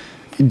over,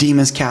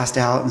 demons cast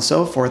out, and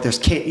so forth. There's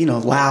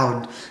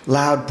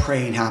loud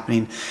praying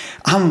happening.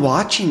 I'm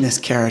watching this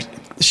character.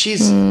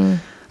 She's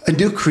a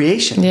new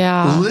creation.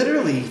 Yeah.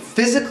 Literally,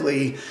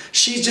 physically,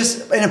 she's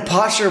just in a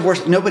posture of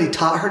worship. Nobody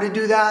taught her to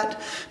do that.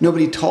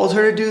 Nobody told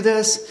her to do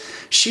this.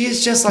 She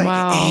is just like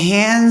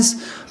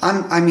hands.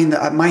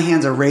 My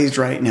hands are raised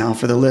right now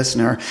for the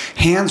listener.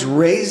 Hands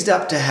raised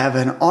up to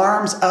heaven,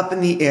 arms up in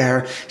the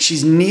air.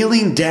 She's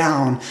kneeling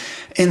down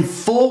in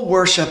full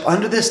worship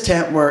under this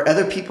tent where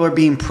other people are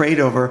being prayed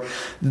over.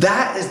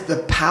 That is the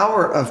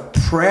power of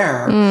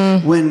prayer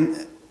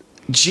when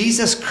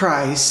Jesus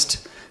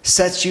Christ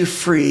sets you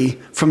free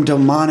from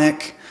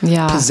demonic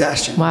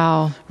possession.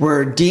 Wow.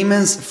 Where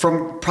demons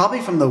probably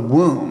from the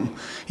womb,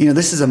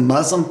 this is a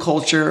Muslim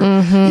culture,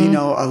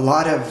 a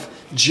lot of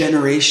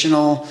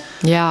generational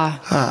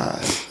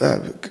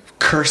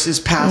curses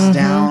passed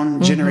down,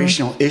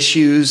 generational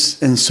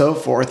issues and so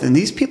forth. And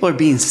these people are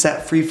being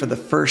set free for the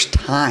first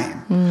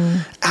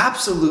time.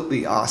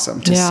 Absolutely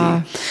awesome to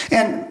see.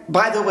 And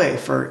by the way,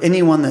 for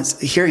anyone that's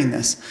hearing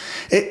this,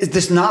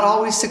 it's not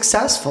always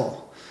successful.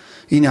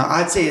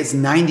 I'd say it's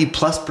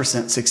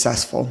 90+%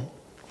 successful.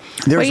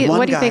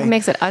 What do you think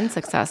makes it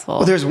unsuccessful?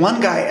 Well, there's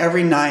one guy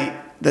every night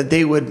that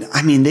they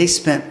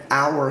spent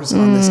hours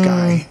on this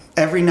guy.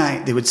 Every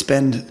night they would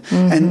spend,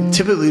 and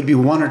typically it'd be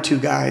one or two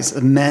guys,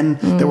 men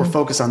that were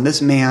focused on this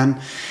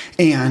man.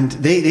 And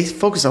they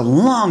focused a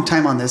long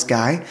time on this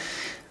guy.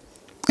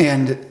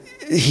 And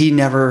he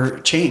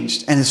never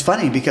changed. And it's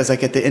funny because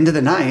like at the end of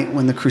the night,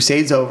 when the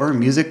crusade's over,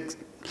 music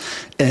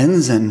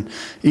ends and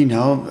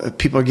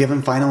people are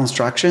given final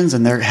instructions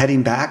and they're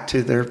heading back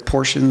to their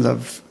portions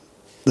of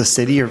the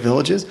city or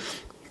villages.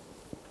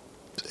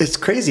 It's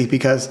crazy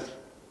because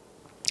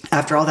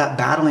after all that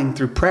battling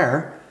through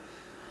prayer,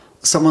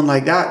 someone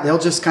like that, they'll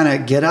just kind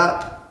of get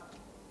up,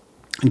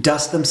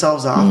 dust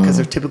themselves off because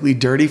they're typically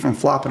dirty from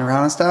flopping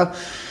around and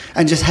stuff,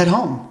 and just head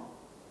home.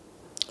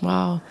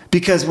 Wow.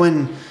 Because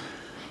when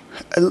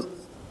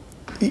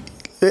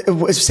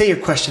say your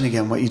question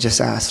again, what you just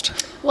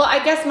asked. Well,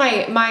 I guess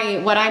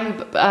what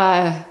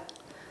I'm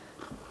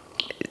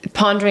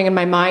pondering in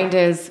my mind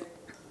is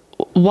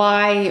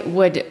what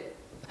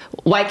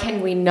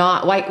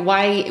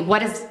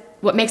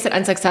makes it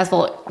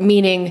unsuccessful?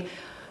 Meaning,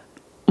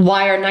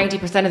 why are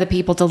 90% of the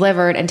people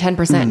delivered and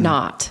 10%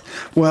 not?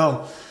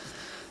 Well,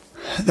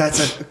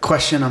 that's a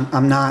question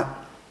I'm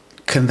not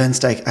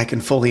convinced I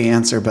can fully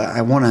answer, but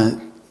I want to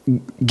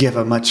give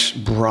a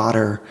much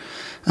broader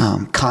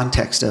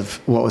context of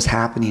what was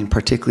happening,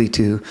 particularly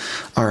to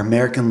our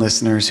American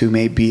listeners who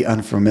may be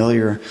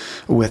unfamiliar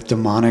with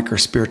demonic or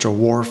spiritual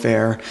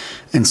warfare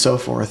and so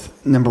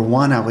forth. Number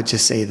one, I would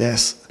just say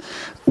this.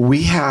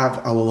 We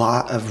have a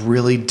lot of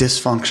really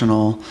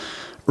dysfunctional,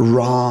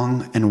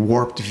 wrong, and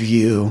warped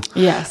view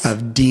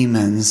of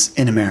demons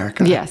in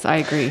America. Yes, I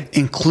agree.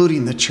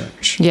 Including the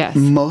church. Yes.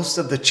 Most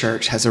of the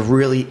church has a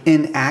really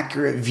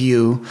inaccurate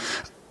view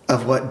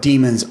of what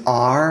demons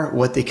are,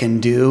 what they can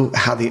do,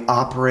 how they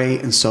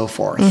operate, and so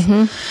forth.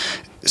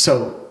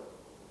 So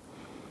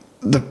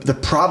the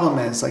problem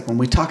is, like, when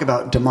we talk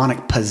about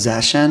demonic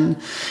possession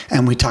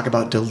and we talk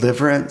about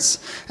deliverance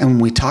and when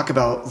we talk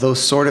about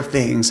those sort of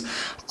things,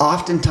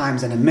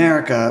 oftentimes in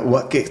America,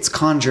 what gets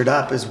conjured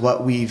up is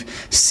what we've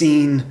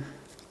seen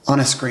on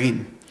a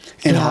screen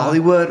in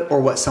Hollywood, or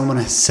what someone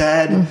has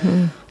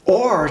said,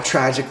 or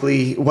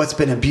tragically, what's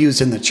been abused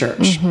in the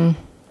church.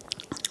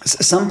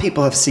 Some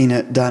people have seen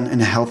it done in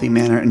a healthy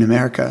manner in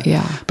America,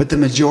 but the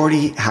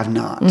majority have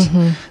not.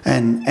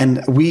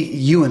 And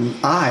you and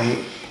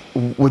I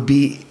would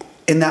be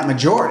in that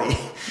majority.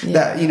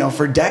 That,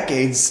 for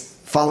decades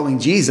following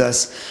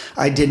Jesus,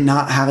 I did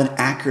not have an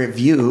accurate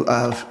view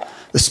of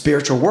the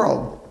spiritual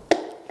world.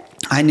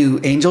 I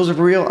knew angels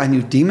were real, I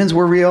knew demons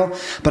were real,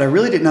 but I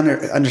really didn't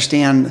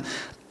understand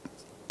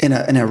in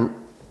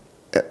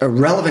a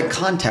relevant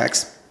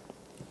context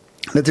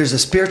that there's a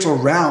spiritual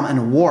realm and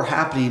a war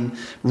happening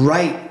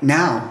right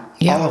now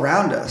all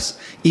around us,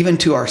 even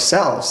to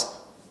ourselves.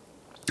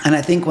 And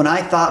I think when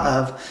I thought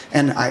of,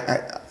 and I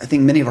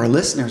think many of our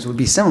listeners would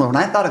be similar, when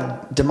I thought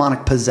of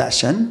demonic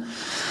possession,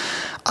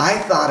 I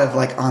thought of,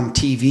 like, on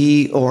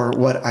TV, or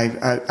what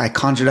I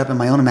conjured up in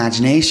my own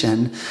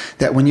imagination,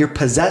 that when you're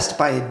possessed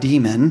by a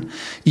demon,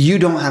 you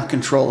don't have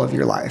control of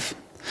your life.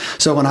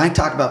 So when I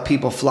talk about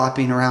people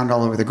flopping around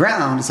all over the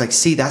ground, it's like,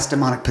 see, that's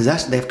demonic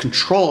possession. They have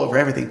control over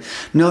everything.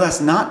 No,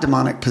 that's not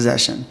demonic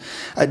possession.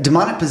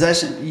 Demonic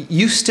possession,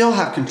 you still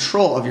have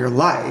control of your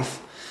life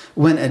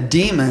when a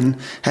demon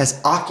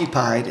has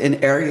occupied an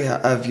area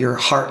of your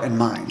heart and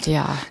mind.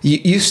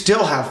 You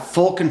still have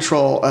full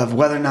control of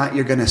whether or not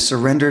you're going to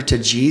surrender to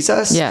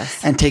Jesus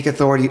and take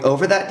authority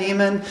over that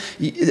demon.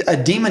 A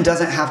demon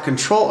doesn't have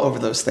control over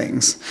those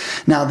things.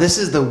 Now, this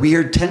is the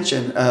weird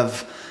tension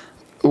of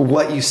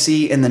what you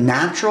see in the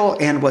natural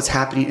and what's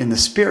happening in the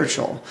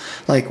spiritual.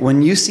 Like,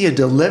 when you see a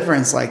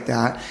deliverance like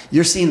that,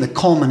 you're seeing the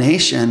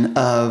culmination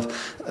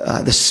of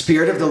the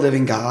Spirit of the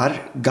living God,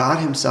 God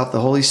himself, the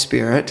Holy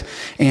Spirit,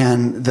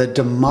 and the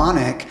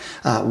demonic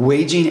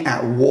waging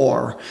at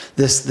war,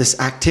 this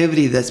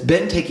activity that's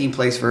been taking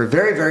place for a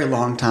very, very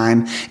long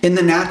time in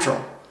the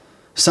natural.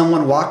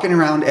 Someone walking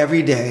around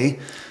every day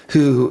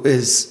who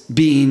is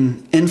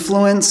being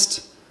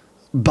influenced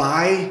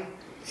by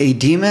a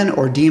demon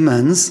or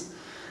demons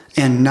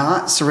and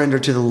not surrender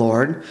to the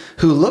Lord,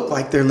 who look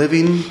like they're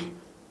living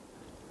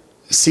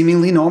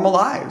seemingly normal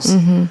lives.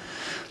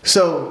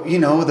 So,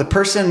 the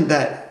person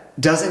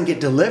that doesn't get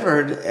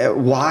delivered,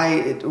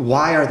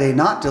 why are they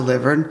not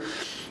delivered?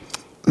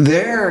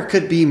 There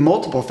could be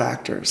multiple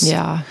factors.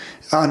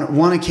 On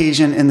one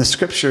occasion in the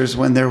scriptures,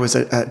 when there was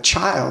a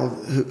child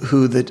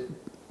who the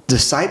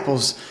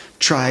disciples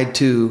tried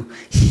to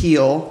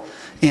heal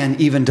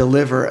and even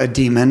deliver a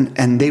demon,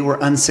 and they were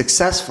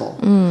unsuccessful.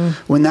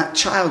 When that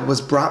child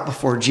was brought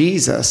before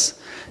Jesus,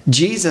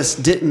 Jesus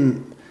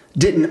didn't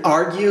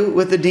argue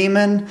with the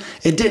demon.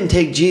 It didn't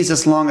take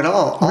Jesus long at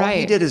all. All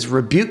he did is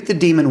rebuke the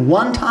demon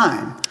one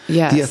time.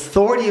 The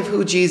authority of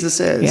who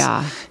Jesus is.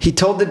 He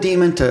told the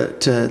demon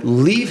to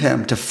leave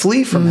him, to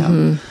flee from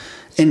him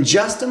in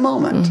just a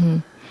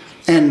moment.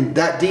 And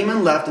that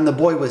demon left, and the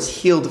boy was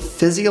healed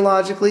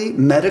physiologically,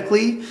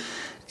 medically,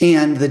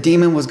 and the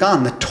demon was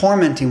gone. The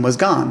tormenting was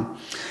gone.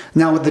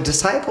 Now, the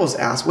disciples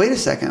asked, wait a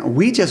second,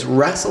 we just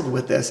wrestled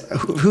with this.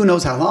 Who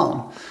knows how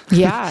long?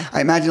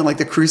 I imagine, like,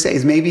 the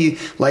Crusades, maybe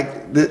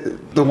like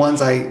the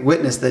ones I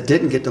witnessed that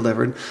didn't get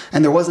delivered.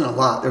 And there wasn't a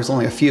lot. There was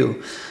only a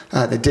few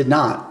that did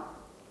not.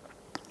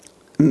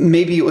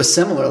 Maybe it was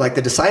similar, like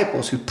the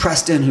disciples who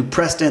pressed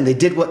in. They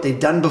did what they'd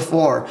done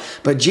before.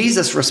 But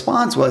Jesus'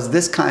 response was,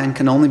 this kind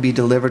can only be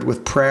delivered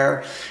with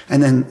prayer.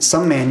 And then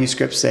some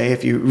manuscripts say,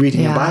 if you read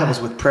in your Bibles,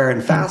 with prayer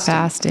and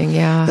fasting.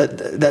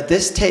 That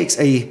this takes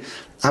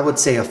I would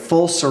say, a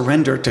full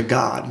surrender to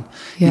God.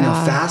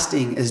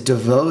 Fasting is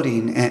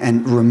devoting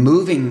and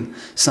removing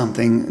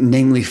something,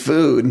 namely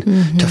food,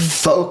 to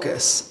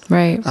focus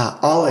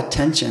all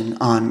attention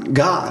on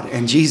God.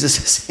 And Jesus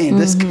is saying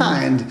this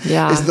kind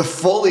is the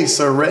fully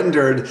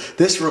surrendered.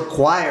 This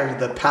requires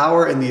the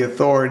power and the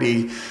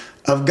authority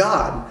of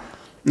God.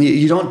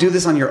 You don't do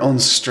this on your own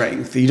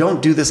strength. You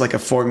don't do this like a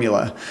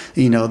formula.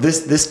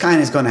 This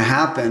kind is going to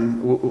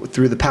happen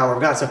through the power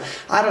of God. So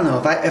I don't know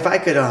if I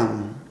could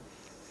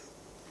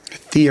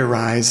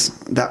theorize,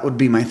 that would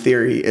be my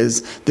theory,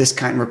 is this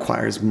kind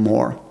requires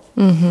more.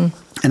 And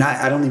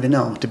I don't even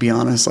know, to be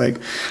honest.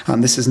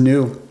 This is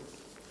new,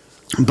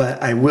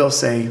 but I will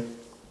say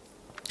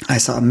I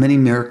saw many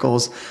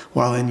miracles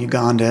while in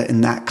Uganda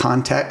in that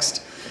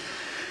context.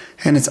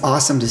 And it's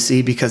awesome to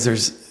see because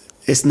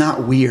it's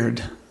not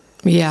weird.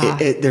 Yeah.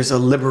 There's a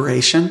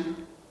liberation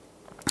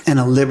and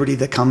a liberty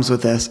that comes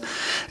with this.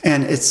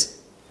 And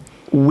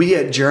we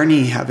at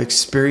Journey have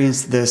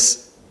experienced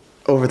this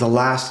over the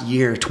last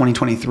year,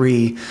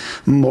 2023,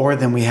 more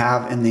than we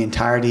have in the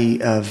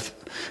entirety of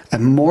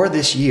more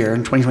this year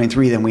in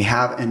 2023 than we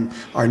have in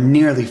our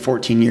nearly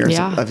 14 years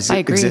of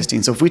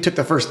existing. So if we took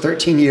the first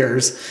 13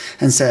 years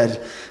and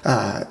said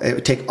it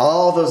would take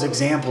all those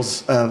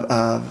examples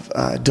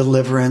of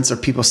deliverance or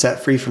people set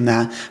free from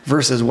that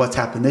versus what's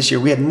happened this year,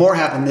 we had more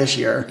happen this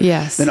year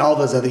than all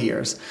those other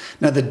years.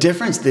 Now the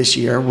difference this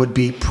year would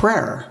be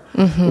prayer.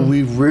 Mm-hmm.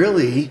 We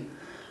really...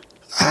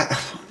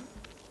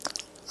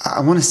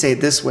 I want to say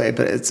it this way,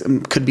 but it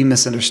could be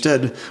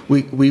misunderstood.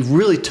 We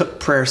really took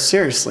prayer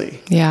seriously.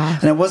 Yeah.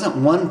 And it wasn't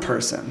one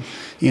person.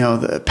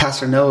 The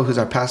Pastor Noah, who's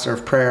our pastor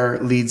of prayer,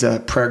 leads a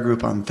prayer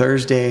group on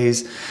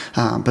Thursdays.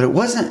 But it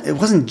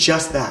wasn't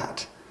just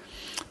that.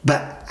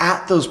 But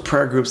at those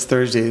prayer groups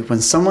Thursday,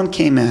 when someone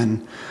came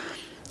in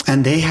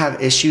and they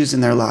have issues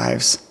in their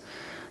lives,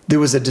 there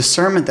was a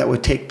discernment that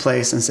would take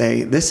place and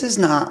say, this is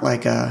not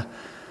like a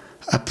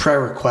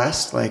prayer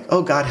request, like,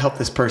 oh, God, help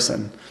this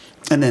person.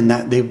 And then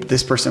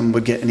this person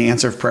would get an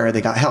answer of prayer,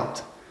 they got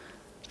helped.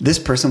 This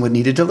person would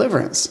need a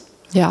deliverance.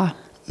 Yeah.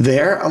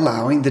 They're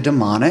allowing the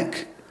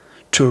demonic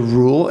to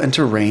rule and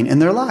to reign in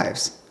their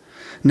lives.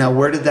 Now,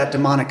 where did that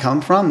demonic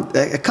come from?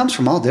 It comes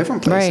from all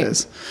different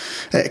places.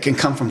 Right. It can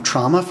come from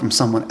trauma from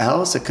someone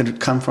else. It could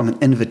come from an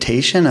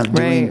invitation of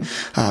doing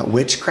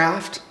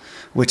witchcraft,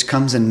 which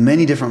comes in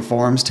many different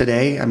forms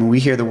today. I mean, we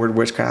hear the word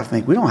witchcraft and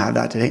think, we don't have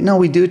that today. No,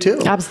 we do too.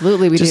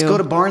 Absolutely, we do. Just go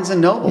to Barnes &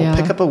 Noble,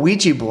 pick up a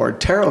Ouija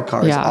board, tarot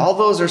cards. Yeah. All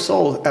those are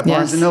sold at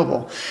Barnes &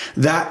 Noble.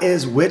 That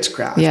is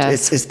witchcraft.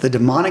 Yes. It's the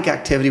demonic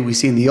activity we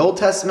see in the Old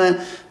Testament,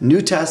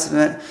 New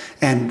Testament,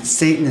 and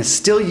Satan is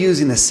still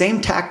using the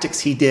same tactics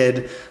he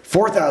did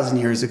 4,000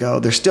 years ago.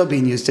 They're still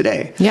being used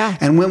today. Yeah.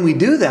 And when we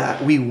do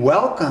that, we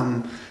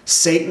welcome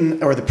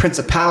Satan or the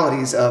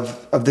principalities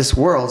of this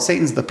world.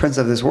 Satan's the prince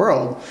of this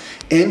world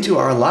into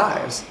our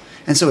lives.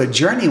 And so at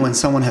Journey, when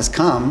someone has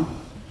come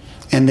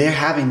and they're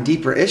having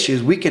deeper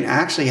issues, we can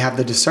actually have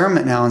the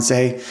discernment now and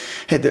say,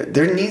 hey,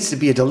 there needs to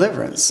be a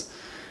deliverance.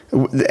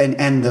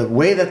 And the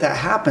way that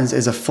happens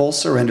is a full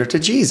surrender to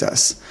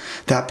Jesus.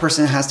 That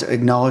person has to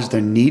acknowledge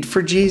their need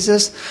for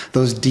Jesus.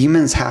 Those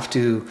demons have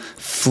to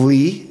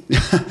flee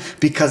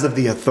because of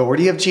the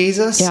authority of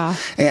Jesus. Yeah.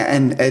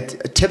 And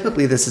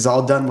typically this is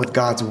all done with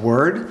God's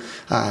word,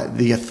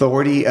 the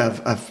authority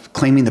of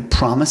claiming the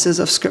promises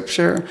of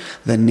Scripture,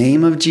 the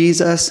name of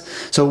Jesus.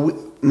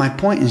 So my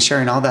point in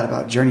sharing all that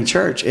about Journey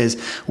Church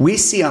is we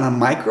see on a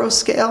micro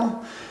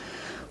scale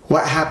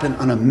what happened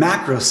on a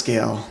macro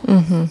scale.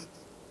 Mm-hmm.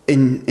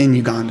 In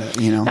Uganda,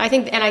 I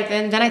think,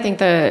 and then I think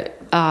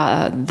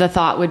the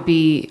thought would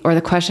be, or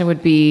the question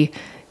would be,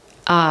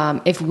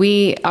 if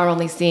we are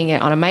only seeing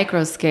it on a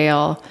micro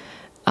scale,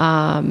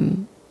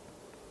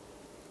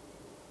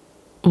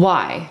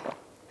 why?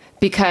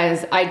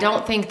 Because I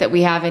don't think that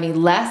we have any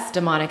less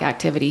demonic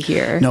activity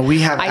here. No, we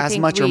have as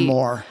much or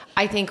more.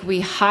 I think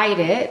we hide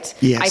it.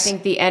 Yes. I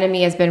think the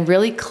enemy has been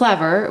really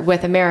clever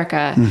with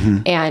America, mm-hmm.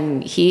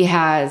 and he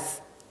has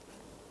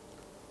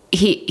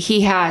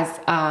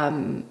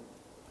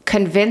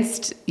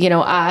convinced,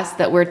 us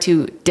that we're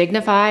too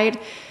dignified,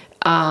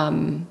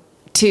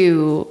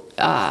 to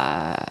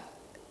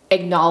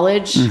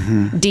acknowledge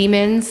mm-hmm.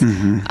 demons.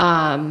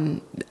 Mm-hmm.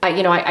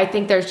 I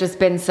think there's just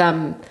been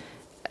some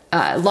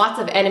lots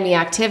of enemy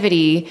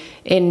activity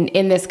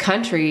in this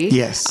country.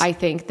 Yes, I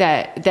think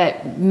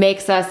that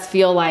makes us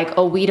feel like,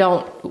 oh, we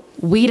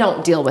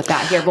don't deal with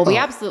that here. Well, we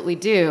absolutely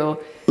do.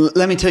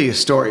 Let me tell you a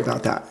story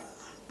about that.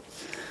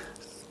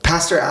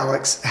 Pastor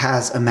Alex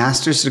has a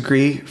master's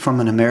degree from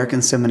an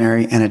American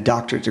seminary and a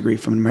doctorate degree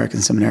from an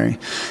American seminary.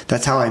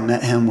 That's how I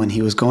met him when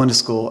he was going to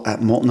school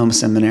at Multnomah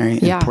Seminary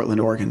in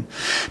Portland, Oregon.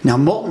 Now,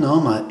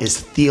 Multnomah is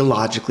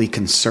theologically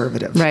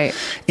conservative. Right.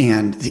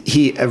 And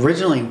he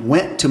originally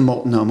went to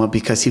Multnomah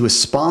because he was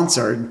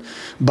sponsored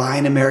by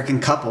an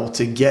American couple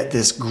to get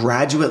this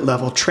graduate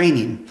level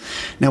training.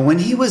 Now, when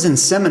he was in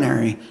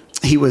seminary,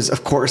 he was,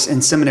 of course, in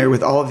seminary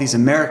with all of these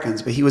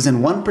Americans, but he was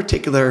in one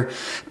particular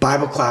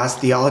Bible class,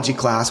 theology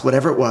class,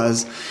 whatever it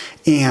was,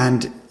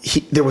 and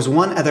there was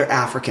one other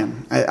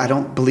African. I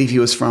don't believe he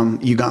was from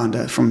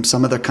Uganda, from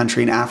some other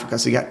country in Africa.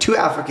 So you got two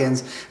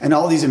Africans and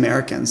all these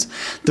Americans.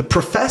 The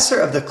professor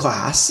of the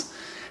class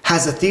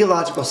has a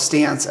theological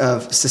stance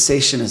of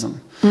cessationism.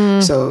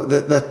 Mm. So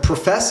the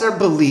professor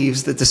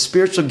believes that the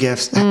spiritual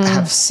gifts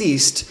have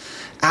ceased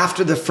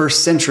after the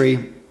first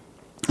century.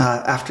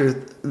 After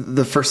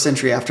the first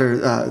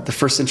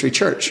century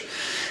church.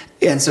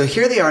 And so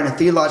here they are in a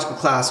theological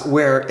class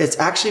where it's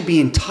actually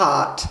being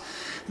taught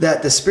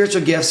that the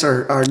spiritual gifts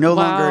are no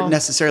longer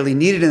necessarily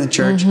needed in the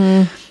church.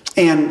 Mm-hmm.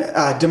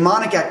 And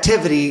demonic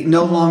activity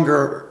no mm-hmm.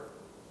 longer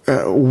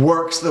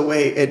works the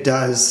way it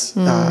does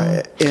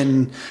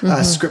in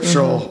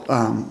scriptural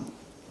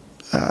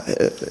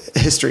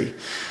history.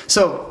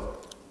 So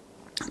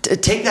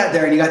take that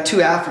there, and you got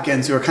two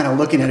Africans who are kind of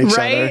looking at each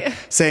other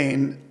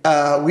saying,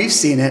 we've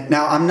seen it.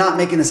 Now, I'm not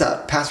making this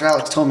up. Pastor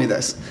Alex told me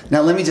this.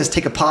 Now, let me just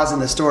take a pause in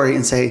the story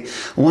and say,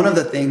 one of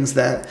the things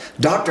that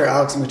Dr.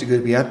 Alex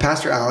Mutagubia,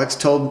 Pastor Alex,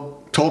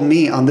 told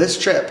me on this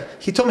trip,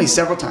 he told me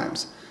several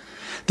times,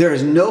 there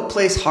is no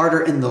place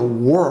harder in the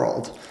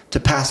world to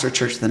pastor a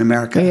church than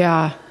America.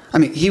 Yeah. I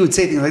mean, he would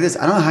say things like this,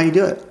 I don't know how you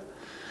do it.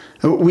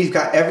 We've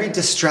got every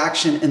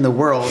distraction in the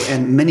world,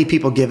 and many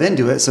people give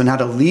into it. So now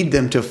to lead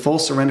them to full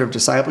surrender of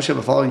discipleship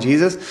of following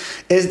Jesus,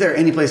 is there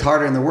any place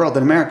harder in the world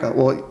than America?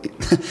 Well,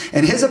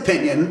 in his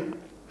opinion,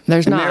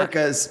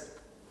 America is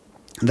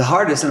the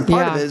hardest, and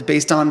part of it is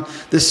based on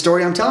this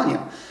story I'm telling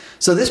you.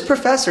 So this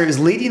professor is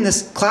leading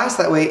this class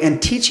that way and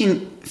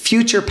teaching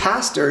future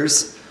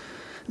pastors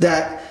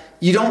that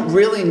you don't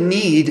really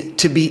need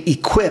to be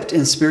equipped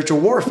in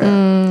spiritual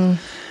warfare.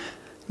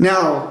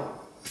 Now,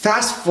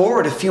 fast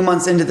forward a few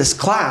months into this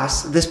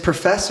class, this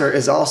professor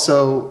is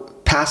also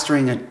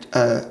pastoring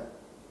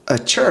a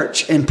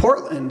church in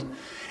Portland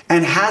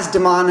and has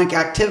demonic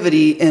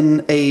activity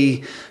in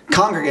a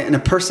congregant, in a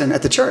person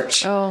at the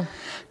church.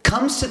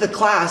 Comes to the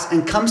class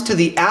and comes to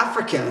the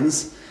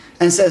Africans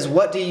and says,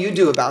 what do you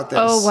do about this?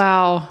 Oh,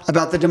 wow.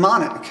 About the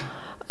demonic.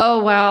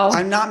 Oh, wow.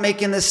 I'm not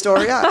making this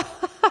story up.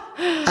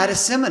 At a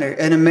seminary,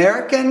 an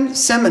American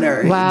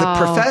seminary, the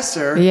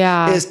professor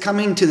is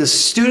coming to the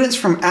students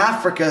from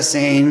Africa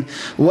saying,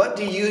 what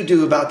do you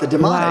do about the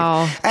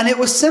demonic? And it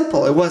was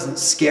simple. It wasn't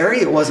scary.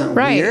 It wasn't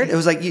weird. It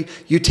was like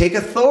you take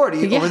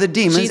authority over the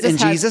demons in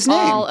Jesus' name.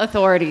 All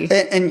authority.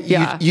 And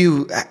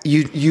you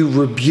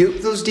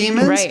rebuke those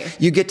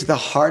demons. You get to the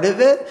heart of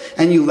it,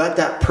 and you let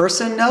that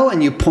person know,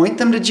 and you point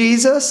them to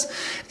Jesus.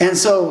 And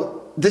so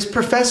this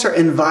professor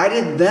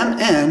invited them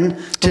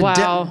in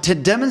to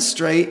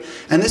demonstrate,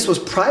 and this was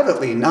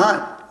privately,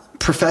 not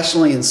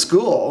professionally in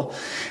school.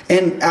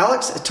 And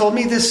Alex told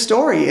me this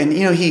story, and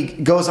he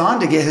goes on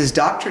to get his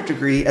doctorate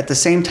degree at the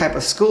same type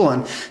of school,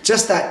 and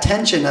just that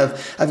tension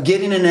of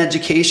getting an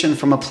education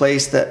from a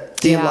place that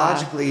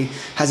theologically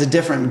has a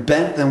different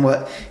bent than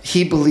what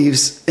he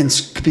believes in,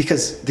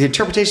 because the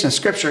interpretation of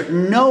Scripture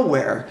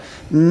nowhere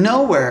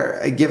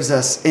gives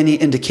us any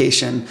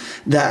indication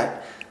that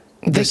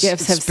the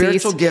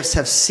spiritual gifts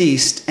have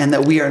ceased, and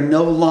that we are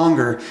no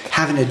longer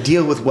having to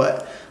deal with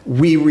what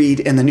we read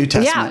in the New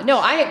Testament. Yeah, no,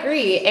 I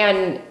agree.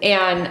 And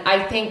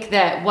I think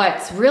that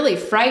what's really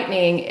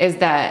frightening is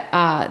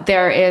that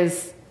there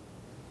is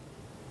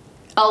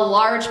a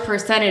large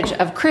percentage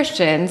of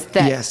Christians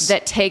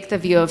that take the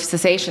view of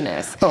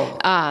cessationists.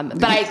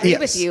 But I agree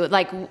with you.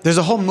 Like, there's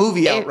a whole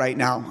movie out right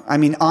now. I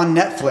mean, on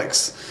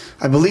Netflix.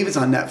 I believe it's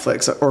on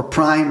Netflix or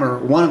Prime or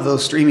one of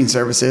those streaming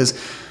services,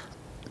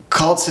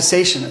 called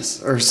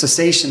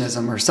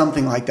cessationism or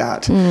something like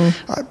that.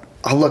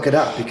 I'll look it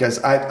up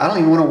because I don't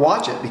even want to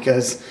watch it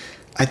because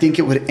I think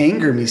it would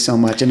anger me so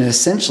much. And it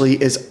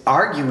essentially is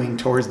arguing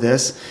towards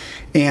this.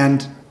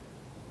 And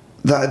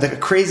the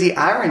crazy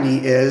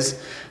irony is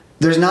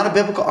there's not a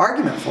biblical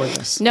argument for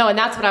this. No, and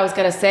that's what I was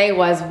going to say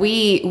was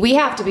we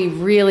have to be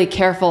really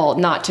careful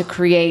not to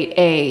create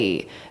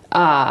a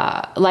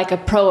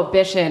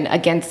prohibition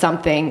against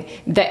something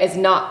that is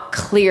not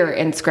clear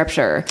in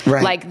Scripture.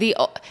 Like the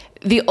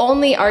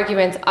only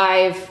arguments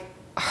I've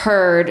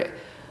heard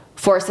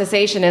for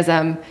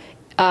cessationism,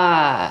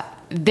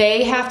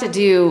 they have to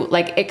do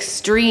like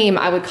extreme,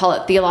 I would call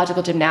it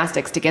theological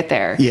gymnastics to get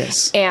there.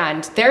 Yes.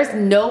 And there's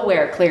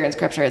nowhere clear in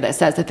Scripture that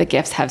says that the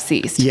gifts have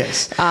ceased.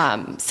 Yes.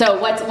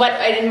 So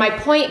and my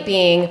point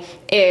being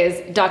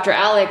is Dr.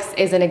 Alex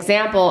is an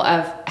example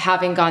of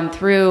having gone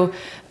through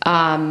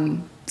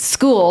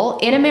school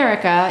in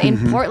America,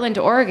 in Portland,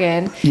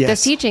 Oregon,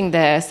 that's teaching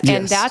this.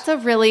 And that's a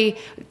really,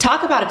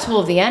 talk about a tool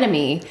of the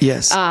enemy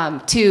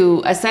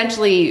to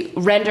essentially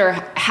render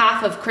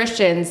half of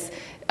Christians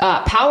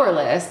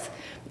powerless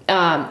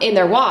in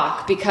their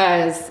walk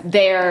because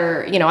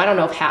they're, I don't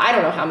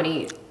know how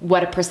many,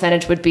 what a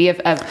percentage would be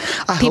of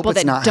people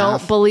that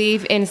don't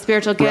believe in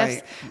spiritual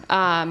gifts,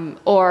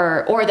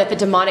 or that the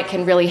demonic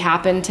can really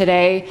happen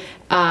today.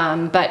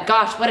 But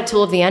gosh, what a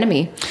tool of the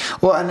enemy.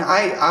 Well, and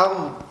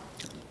I'll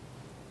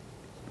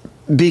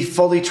be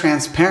fully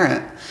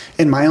transparent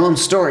in my own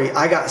story.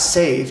 I got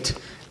saved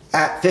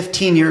at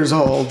 15 years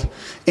old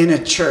in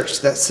a church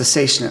that's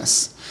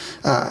cessationist.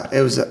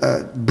 It was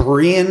a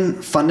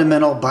Berean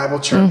fundamental Bible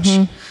church.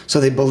 So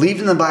they believed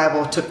in the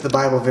Bible, took the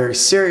Bible very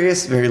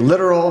serious, very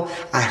literal.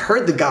 I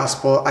heard the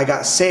gospel. I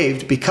got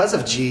saved because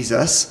of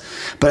Jesus,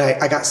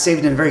 but I got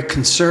saved in a very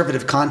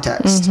conservative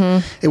context.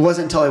 It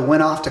wasn't until I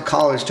went off to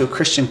college, to a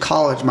Christian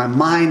college, my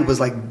mind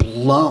was like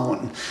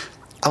blown.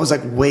 I was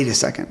like, wait a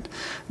second.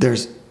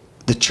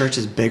 The church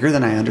is bigger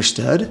than I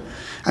understood.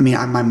 I mean,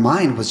 my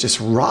mind was just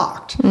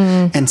rocked.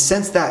 And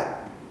since that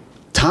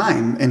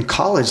time in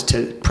college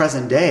to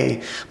present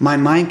day, my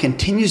mind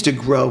continues to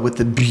grow with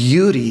the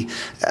beauty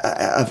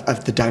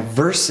of the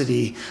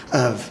diversity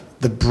of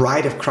the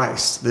bride of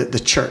Christ, the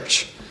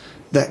church,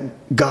 that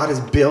God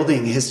is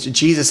building.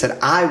 Jesus said,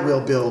 I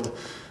will build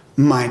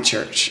my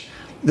church.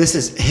 This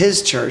is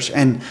his church.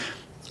 And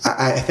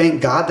I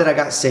thank God that I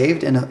got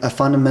saved in a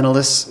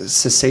fundamentalist,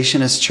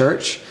 cessationist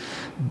church,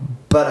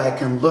 but I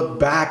can look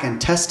back and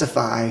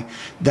testify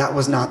that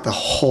was not the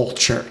whole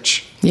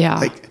church.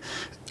 Yeah.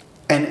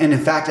 And in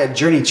fact, at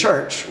Journey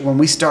Church, when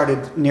we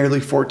started nearly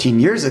 14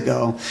 years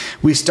ago,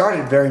 we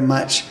started very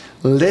much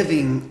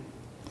living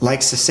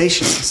like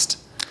cessationist.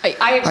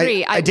 I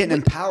agree. I didn't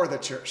empower the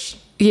church.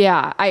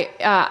 Yeah.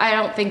 I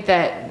don't think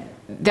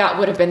that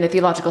would have been the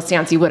theological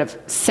stance you would have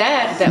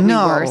said that we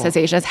were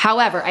cessationists.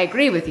 However, I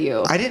agree with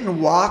you. I didn't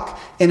walk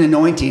in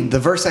anointing. The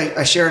verse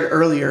I shared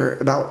earlier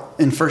about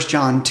in 1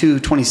 John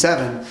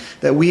 2:27,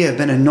 that we have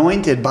been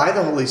anointed by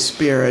the Holy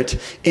Spirit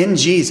in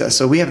Jesus.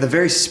 So we have the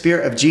very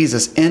Spirit of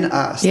Jesus in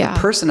us, the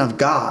person of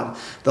God,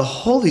 the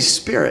Holy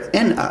Spirit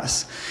in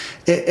us.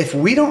 If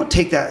we don't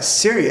take that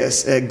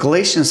serious, at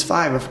Galatians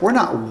 5, if we're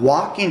not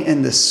walking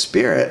in the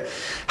Spirit,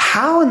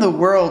 how in the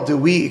world do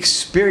we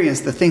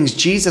experience the things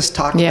Jesus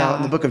talked about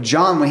in the book of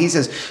John when he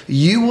says,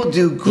 you will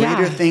do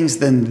greater things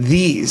than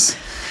these?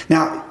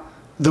 Now,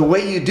 the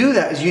way you do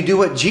that is you do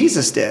what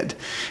Jesus did.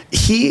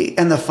 He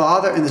and the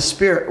Father and the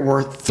Spirit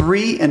were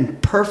three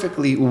and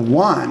perfectly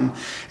one.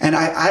 And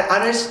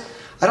I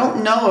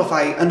don't know if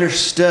I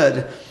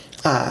understood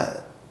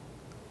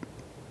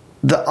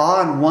the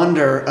awe and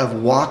wonder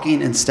of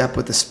walking in step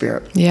with the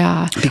Spirit.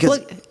 Yeah.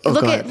 Because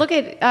look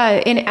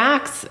at in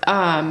Acts,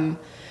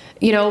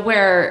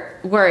 where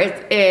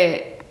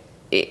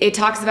it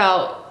talks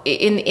about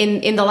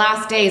in the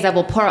last days I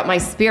will pour out my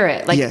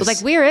Spirit.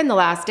 Like we are in the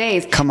last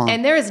days. Come on.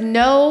 And there's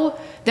no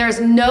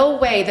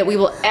way that we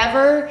will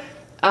ever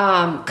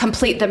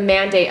complete the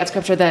mandate of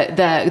Scripture,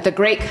 the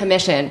Great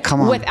Commission,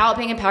 without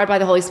being empowered by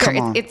the Holy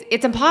Spirit.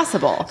 It's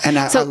impossible. And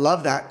I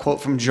love that quote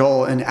from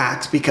Joel in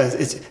Acts, because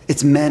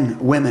it's men,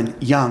 women,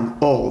 young,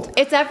 old.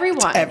 It's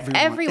everyone.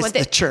 Everyone. It's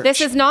the church. This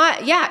is not,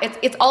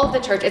 it's all of the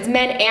church. It's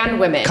men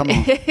and women. Come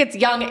on. It's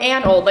young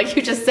and old, like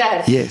you just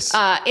said. Yes.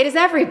 It is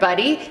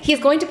everybody. He's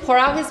going to pour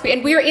out his Spirit.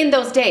 And we're in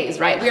those days,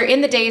 right? We're in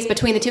the days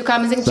between the two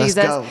comings of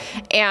Jesus. Go.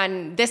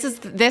 And this is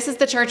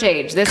the church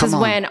age. This is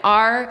when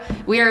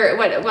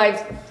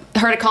I've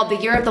heard it called the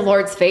year of the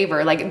Lord's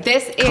favor. Like,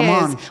 this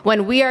is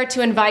when we are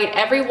to invite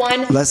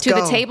everyone to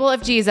the table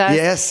of Jesus.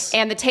 Yes.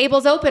 And the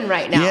table's open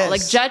right now.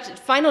 Yes. Like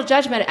final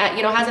judgment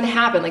hasn't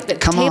happened. Like, the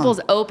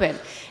table's open.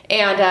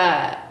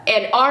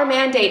 And our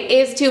mandate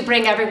is to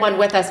bring everyone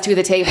with us to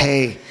the table.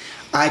 Hey,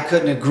 I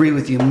couldn't agree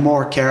with you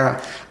more,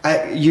 Kara.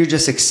 You're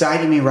just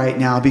exciting me right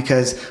now,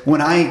 because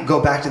when I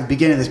go back to the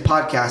beginning of this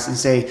podcast and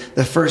say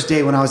the first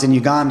day when I was in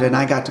Uganda and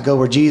I got to go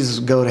where Jesus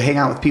would go to hang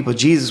out with people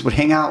Jesus would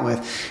hang out with,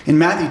 in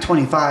Matthew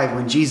 25,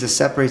 when Jesus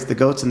separates the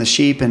goats and the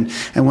sheep, and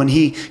when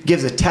he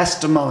gives a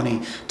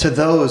testimony to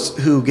those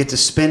who get to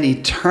spend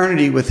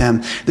eternity with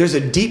him, there's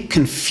a deep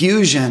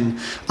confusion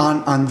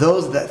on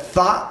those that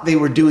thought they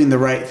were doing the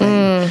right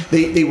thing.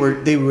 They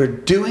were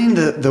doing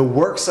the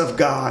works of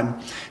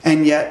God,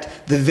 and yet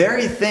the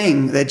very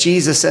thing that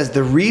Jesus says,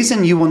 the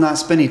reason you will not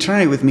spend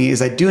eternity with me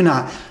is I do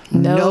not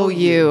know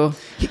you.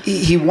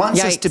 He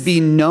wants us to be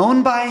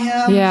known by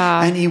him,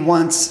 and he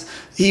wants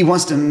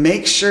to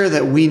make sure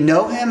that we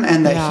know him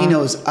and that he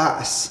knows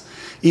us.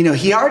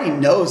 He already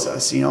knows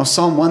us.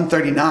 Psalm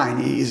 139,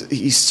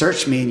 he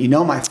searched me and you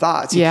know my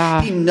thoughts.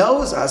 He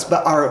knows us,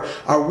 but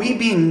are we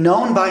being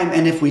known by him?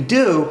 And if we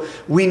do,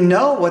 we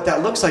know what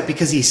that looks like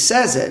because he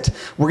says it.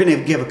 We're going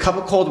to give a cup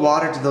of cold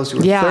water to those who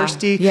are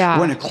thirsty. We're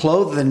going to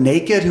clothe the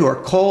naked who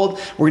are cold.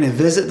 We're going to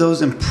visit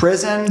those in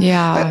prison.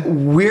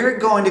 We're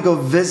going to go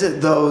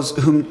visit those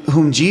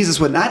whom Jesus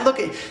would. And I look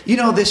at,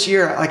 this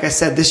year, like I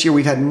said, this year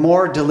we've had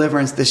more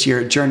deliverance this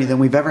year at Journey than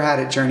we've ever had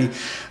at Journey,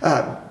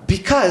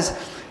 because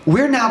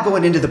we're now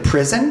going into the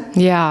prison.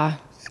 Yeah.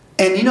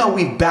 And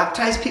we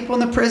baptize people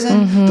in the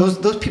prison.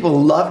 Those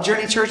people love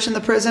Journey Church in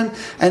the prison.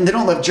 And they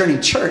don't love Journey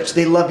Church.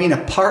 They love being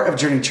a part of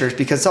Journey Church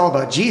because it's all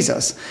about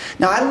Jesus.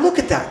 Now I look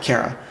at that,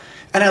 Kara,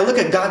 and I look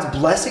at God's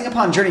blessing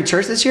upon Journey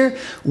Church this year.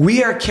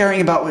 We are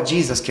caring about what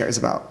Jesus cares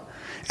about.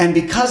 And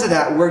because of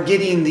that, we're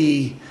getting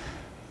the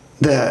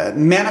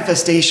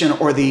manifestation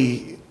or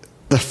the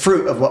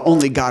fruit of what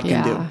only God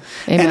can do. Amen.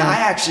 And I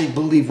actually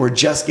believe we're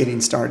just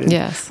getting started.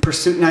 Yes.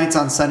 Pursuit nights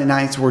on Sunday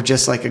nights were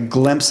just like a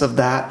glimpse of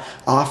that,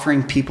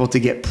 offering people to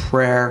get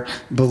prayer,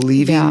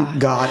 believing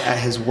God at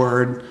his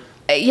word.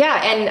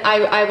 Yeah, and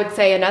I would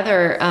say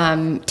another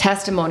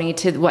testimony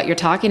to what you're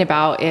talking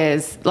about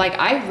is, like,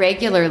 I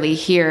regularly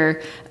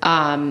hear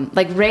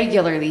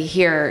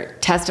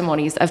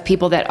testimonies of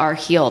people that are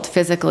healed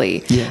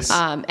physically. Yes.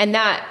 And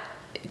that,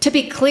 to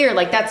be clear,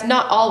 like, that's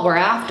not all we're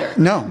after.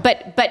 No.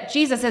 But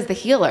Jesus is the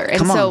healer.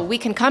 And so we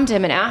can come to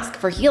him and ask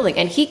for healing,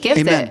 and he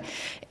gives it.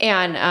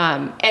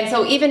 And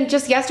so even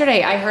just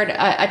yesterday, I heard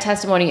a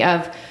testimony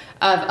of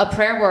a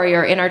prayer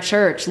warrior in our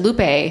church,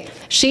 Lupe.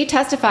 She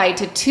testified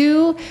to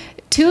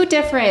two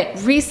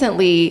different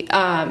recently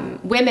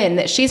women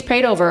that she's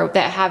prayed over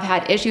that have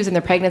had issues in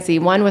their pregnancy,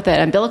 one with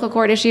an umbilical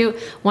cord issue,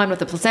 one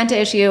with a placenta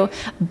issue.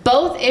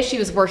 Both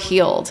issues were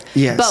healed.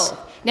 Yes. Both.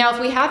 Now, if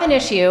we have an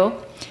issue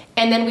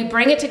and then we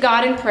bring it to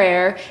God in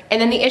prayer,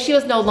 and then the issue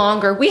is no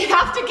longer, we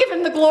have to give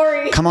him the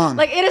glory. Come on.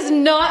 Like, it is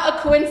not a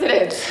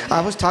coincidence.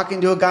 I was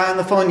talking to a guy on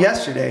the phone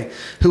yesterday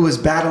who was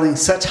battling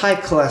such high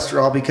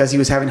cholesterol because he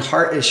was having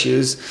heart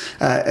issues,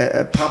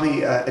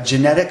 probably a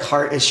genetic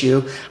heart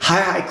issue,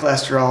 high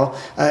cholesterol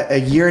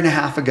a year and a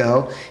half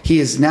ago.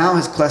 His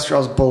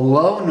cholesterol is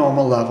below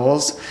normal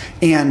levels,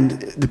 and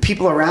the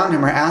people around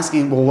him are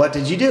asking, well, what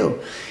did you do?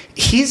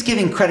 He's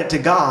giving credit to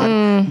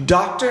God.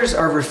 Doctors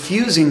are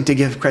refusing to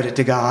give credit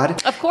to God.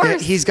 Of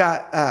course. He's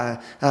got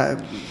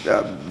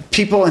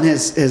people in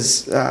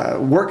his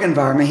work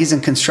environment. He's in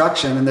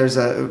construction, and there's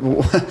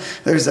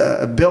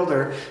a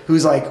builder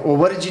who's like, well,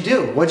 what did you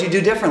do? What did you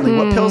do differently?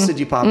 What pills did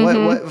you pop?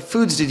 What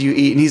foods did you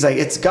eat? And he's like,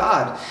 it's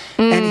God.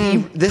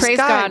 And this Praise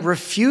guy God.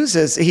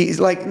 refuses. He's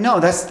like, no,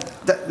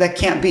 that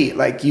can't be.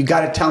 Like, you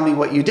got to tell me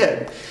what you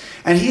did.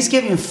 And he's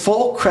giving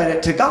full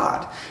credit to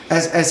God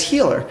as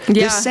healer.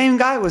 Yeah. This same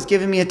guy was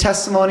giving me a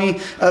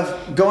testimony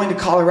of going to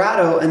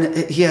Colorado, and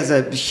he has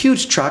a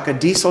huge truck, a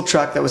diesel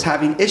truck that was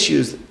having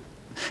issues.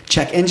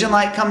 Check engine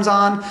light comes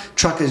on,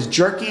 truck is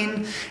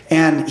jerking,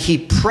 and he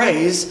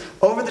prays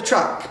over the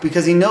truck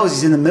because he knows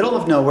he's in the middle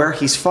of nowhere,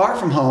 he's far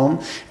from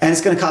home, and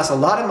it's going to cost a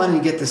lot of money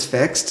to get this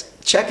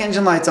fixed. Check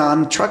engine light's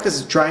on, truck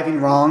is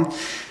driving wrong.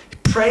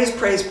 Praise.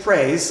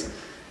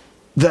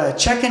 The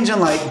check engine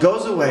light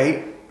goes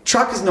away.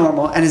 Truck is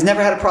normal and has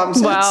never had a problem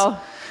since. Wow.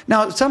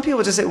 Now, some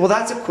people just say, well,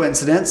 that's a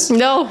coincidence.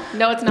 No,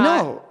 it's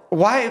not. No.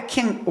 Why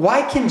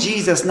can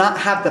Jesus not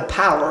have the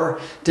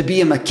power to be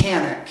a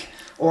mechanic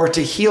or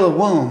to heal a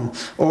womb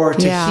or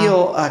to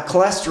heal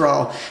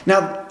cholesterol?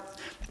 Now,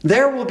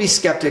 there will be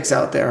skeptics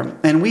out there,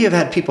 and we have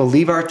had people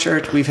leave our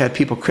church. We've had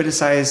people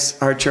criticize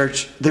our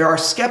church. There are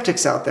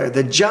skeptics out there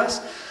that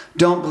just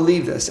don't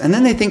believe this. And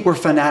then they think we're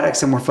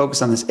fanatics and we're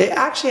focused on this. It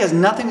actually has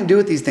nothing to do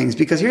with these things,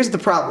 because here's the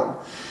problem.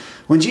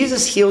 When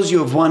Jesus heals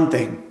you of one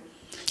thing,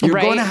 you're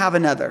going to have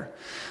another.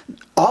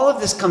 All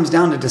of this comes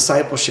down to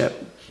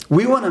discipleship.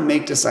 We want to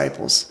make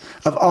disciples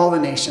of all the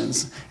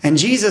nations. And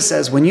Jesus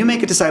says, when you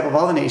make a disciple of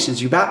all the nations,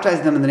 you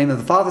baptize them in the name of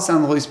the Father, Son,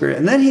 and the Holy Spirit.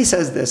 And then he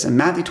says this in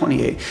Matthew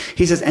 28.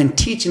 He says, and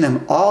teaching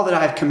them all that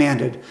I've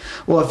commanded.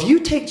 Well, if you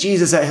take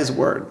Jesus at his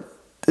word,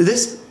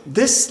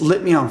 this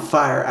lit me on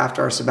fire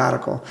after our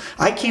sabbatical.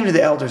 I came to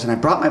the elders and I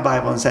brought my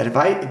Bible and said, if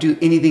I do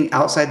anything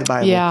outside the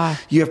Bible,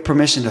 you have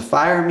permission to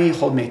fire me,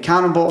 hold me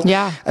accountable.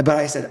 Yeah. But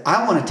I said,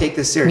 I want to take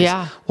this serious.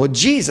 Yeah. Well,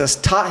 Jesus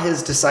taught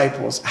his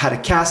disciples how to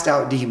cast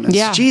out demons.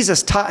 Yeah.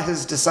 Jesus taught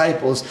his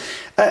disciples.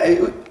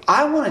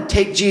 I want to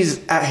take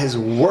Jesus at his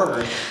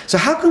word. So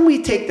how can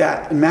we take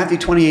that in Matthew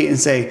 28 and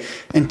say,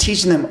 and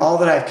teaching them all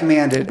that I've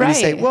commanded, and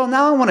say, well,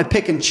 now I want to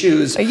pick and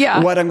choose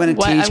what I'm going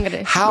to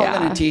teach, how I'm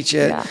going to teach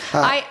it. Yeah.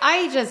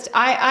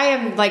 I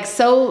am like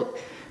so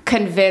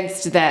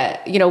convinced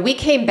that, we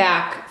came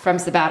back from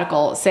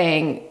sabbatical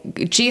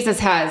saying Jesus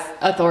has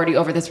authority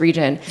over this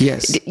region.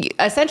 Yes.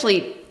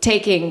 Essentially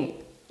taking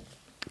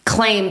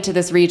claim to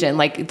this region,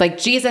 like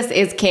Jesus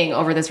is king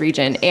over this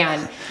region.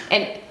 And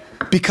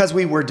because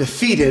we were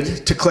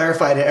defeated, to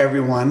clarify to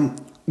everyone,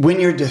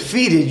 when you're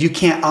defeated, you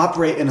can't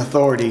operate in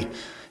authority.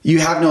 You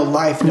have no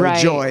life, no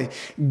joy.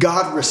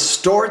 God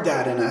restored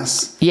that in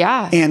us.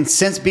 Yeah. And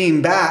since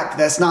being back,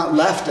 that's not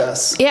left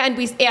us. Yeah,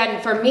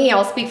 and for me,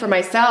 I'll speak for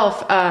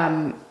myself.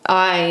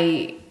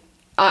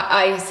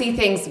 I see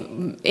things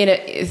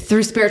through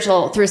a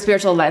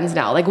spiritual lens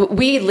now. Like,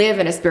 we live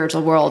in a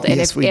spiritual world, and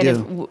yes, we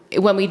do.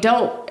 When we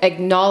don't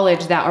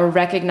acknowledge that or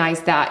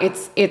recognize that,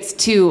 it's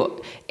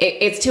to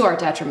our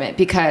detriment,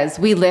 because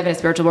we live in a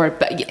spiritual world.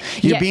 But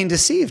you're being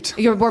deceived.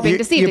 We're being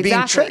deceived, you're being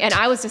exactly. tricked. And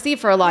I was deceived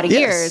for a lot of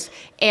years.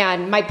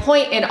 And my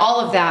point in all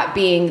of that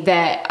being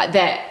that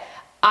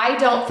I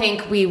don't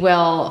think we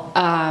will.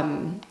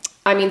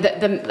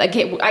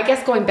 I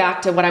guess going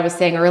back to what I was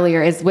saying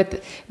earlier is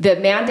with the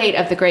mandate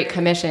of the Great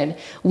Commission,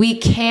 we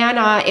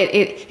cannot.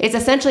 It's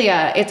essentially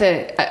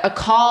a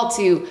call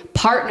to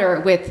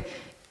partner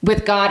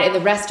with God in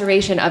the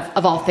restoration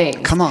of all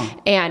things. Come on.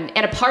 And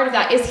a part of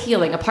that is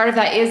healing. A part of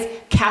that is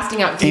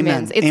casting out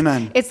demons.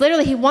 Amen. It's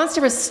literally, he wants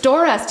to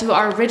restore us to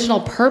our original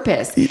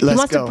purpose. He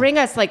wants to bring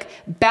us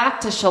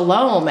back to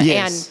shalom.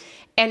 Yes.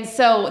 And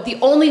so the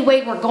only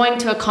way we're going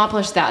to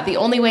accomplish that, the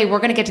only way we're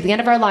going to get to the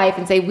end of our life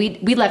and say we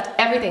left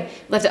everything,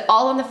 left it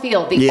all on the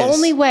field, the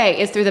only way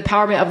is through the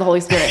empowerment of the Holy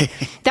Spirit.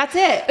 That's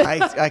it.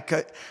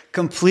 I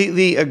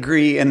completely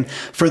agree. And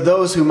for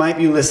those who might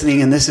be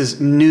listening and this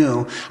is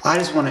new, I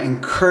just want to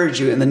encourage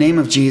you in the name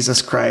of Jesus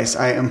Christ.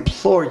 I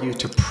implore you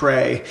to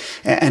pray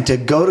and to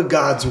go to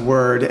God's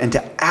word and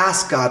to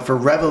ask God for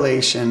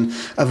revelation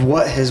of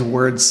what his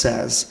word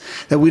says,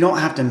 that we don't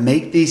have to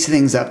make these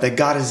things up, that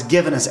God has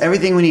given us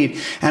everything we need.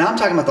 And I'm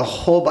talking about the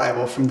whole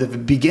Bible from the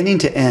beginning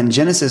to end,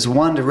 Genesis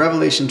 1 to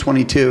Revelation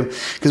 22.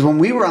 Because when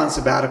we were on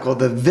sabbatical,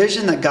 the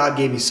vision that God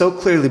gave me so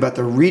clearly about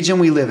the region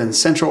we live in,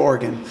 Central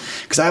Oregon,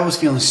 because I was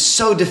feeling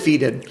so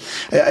defeated,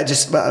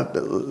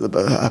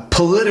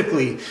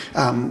 politically,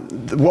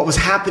 what was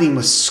happening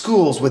with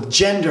schools, with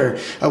gender,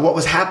 what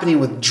was happening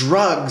with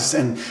drugs,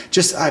 and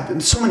just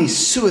so many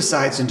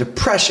suicides and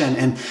depression,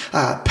 and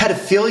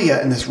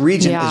pedophilia in this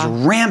region is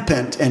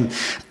rampant. And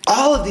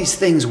all of these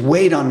things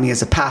weighed on me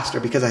as a pastor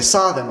because I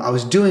saw them. I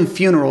was doing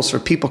funerals for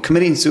people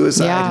committing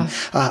suicide,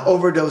 and,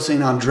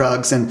 overdosing on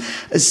drugs, and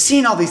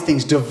seeing all these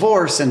things,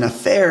 divorce and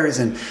affairs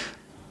and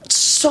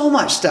so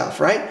much stuff,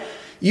 right?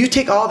 You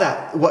take all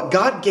that, what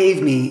God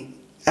gave me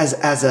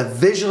as a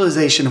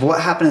visualization of what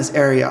happened in this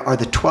area are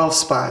the 12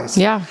 spies.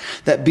 Yeah.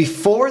 That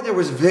before there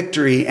was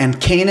victory and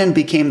Canaan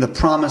became the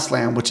promised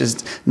land, which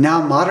is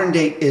now modern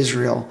day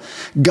Israel,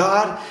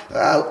 God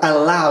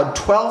allowed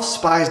 12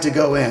 spies to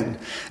go in.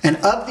 And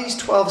of these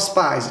 12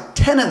 spies,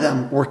 10 of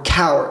them were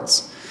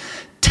cowards.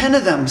 10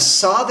 of them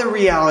saw the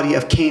reality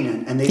of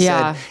Canaan, and they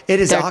said, it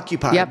is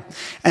occupied. Yep.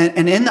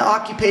 And in the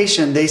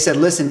occupation, they said,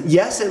 listen,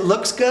 yes, it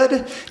looks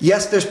good.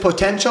 Yes, there's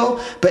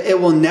potential, but it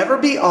will never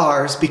be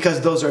ours because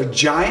those are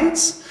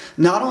giants.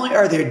 Not only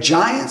are they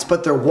giants,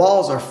 but their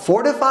walls are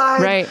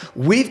fortified. Right.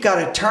 We've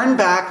got to turn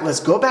back. Let's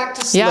go back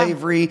to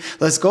slavery.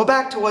 Let's go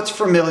back to what's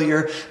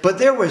familiar. But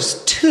there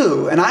was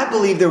two, and I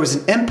believe there was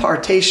an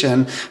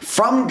impartation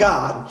from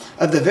God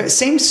of the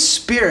same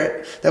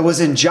spirit that was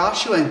in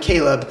Joshua and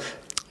Caleb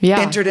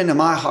entered into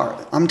my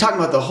heart. I'm talking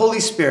about the Holy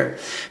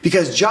Spirit,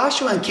 because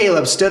Joshua and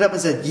Caleb stood up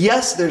and said,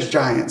 yes, there's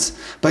giants,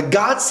 but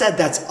God said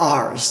that's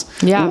ours.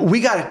 Yeah.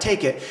 We got to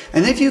take it.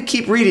 And if you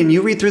keep reading,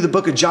 you read through the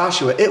book of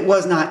Joshua, it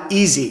was not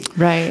easy.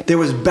 Right. There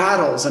was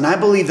battles, and I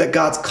believe that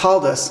God's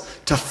called us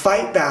to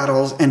fight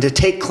battles and to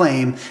take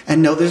claim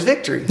and know there's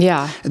victory.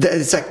 Yeah.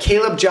 It's that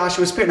Caleb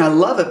Joshua spirit, and I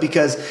love it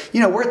because,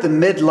 we're at the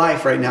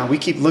midlife right now. We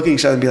keep looking at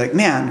each other and be like,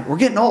 man, we're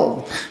getting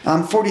old.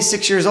 I'm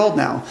 46 years old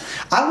now.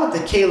 I want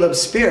the Caleb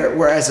spirit,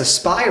 whereas a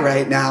spy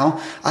right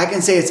now, I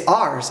can say it's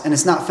ours and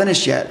it's not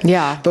finished yet.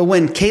 Yeah. But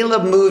when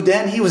Caleb moved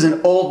in, he was an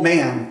old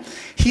man.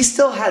 He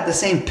still had the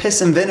same piss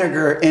and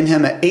vinegar in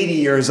him at 80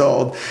 years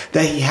old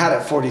that he had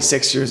at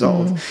 46 years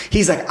old.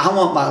 He's like, I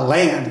want my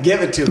land.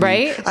 Give it to me.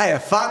 Right? I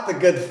have fought the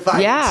good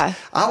fight. Yeah.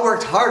 I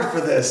worked hard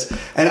for this.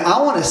 And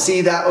I want to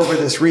see that over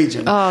this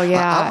region. Oh,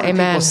 yeah. I want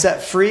Amen. people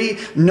set free.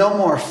 No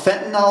more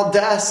fentanyl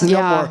deaths.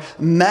 No more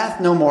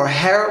meth. No more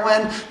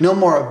heroin. No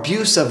more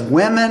abuse of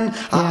women.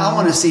 I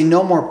want to see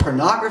no more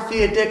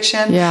pornography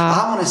addiction.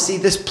 I want to see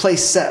this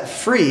place set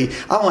free.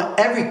 I want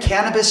every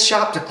cannabis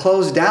shop to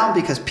close down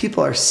because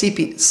people are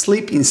sleeping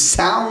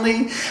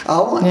soundly.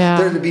 I want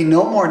there to be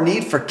no more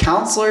need for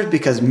counselors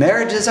because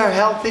marriages are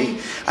healthy.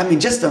 I mean,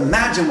 just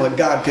imagine what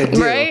God could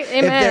do if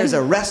there's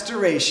a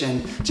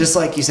restoration. Just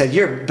like you said,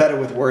 you're better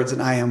with words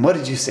than I am. What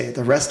did you say?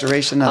 The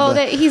restoration of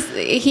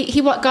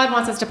God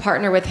wants us to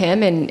partner with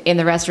Him in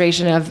the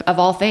restoration of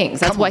all things.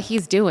 That's what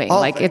He's doing.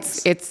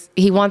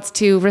 He wants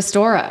to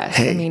restore us.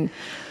 Hey. I mean,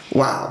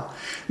 wow.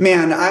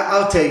 Man,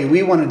 I'll tell you,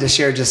 we wanted to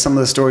share just some of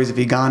the stories of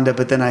Uganda,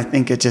 but then I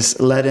think it just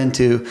led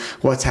into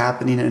what's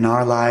happening in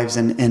our lives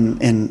and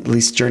in at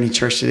least Journey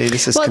Church today.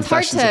 This is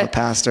Confessions of a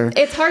Pastor.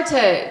 It's hard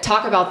to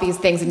talk about these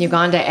things in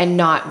Uganda and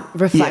not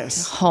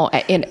reflect home.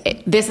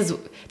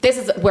 This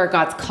is where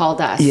God's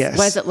called us. Yes.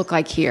 What does it look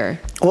like here?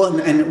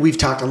 Well, and we've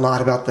talked a lot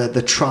about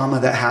the trauma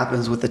that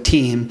happens with the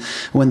team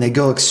when they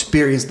go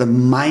experience the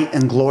might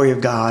and glory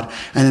of God,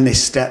 and then they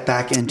step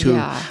back into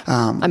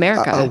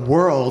America, a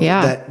world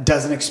that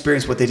doesn't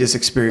experience what they just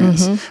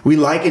experienced. We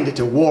likened it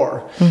to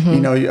war.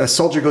 A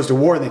soldier goes to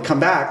war and they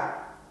come back.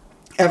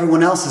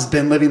 Everyone else has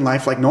been living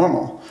life like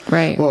normal.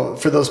 Right. Well,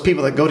 for those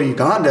people that go to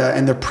Uganda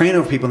and they're praying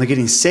over people and they're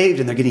getting saved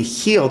and they're getting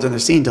healed and they're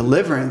seeing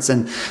deliverance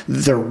and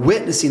they're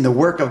witnessing the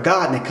work of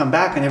God, and they come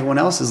back and everyone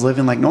else is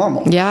living like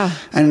normal. Yeah.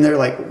 And they're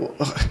like,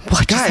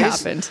 what just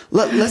happened?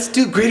 Let's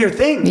do greater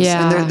things.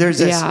 Yeah. And there's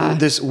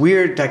this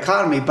weird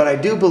dichotomy, but I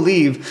do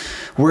believe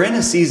we're in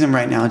a season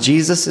right now.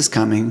 Jesus is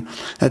coming,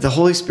 that the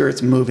Holy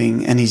Spirit's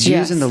moving, and He's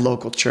using the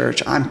local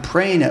church. I'm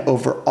praying it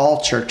over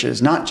all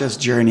churches, not just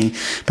Journey,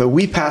 but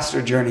we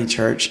pastor Journey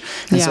Church.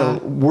 And so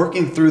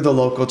working through the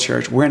local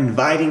church, we're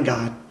inviting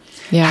God.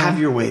 Have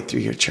your way through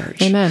your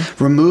church. Amen.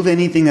 Remove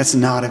anything that's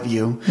not of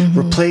you.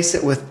 Replace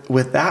it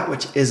with that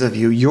which is of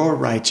you, your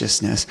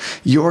righteousness,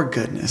 your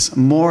goodness,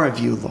 more of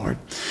you, Lord.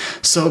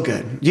 So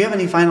good. Do you have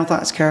any final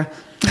thoughts, Kara?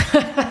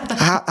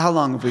 How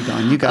long have we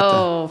gone? You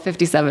got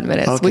 57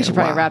 minutes. Okay, we should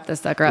probably wrap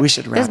this sucker up. We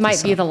should wrap this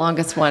might be up. the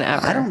longest one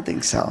ever. I don't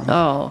think so.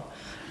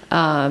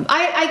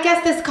 I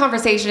guess this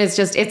conversation is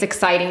it's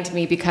exciting to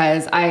me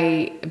because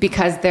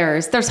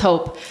there's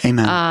hope.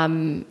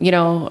 Amen.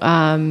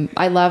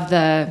 I love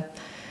the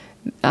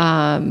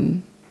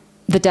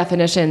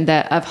definition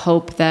of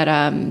hope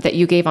that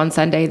you gave on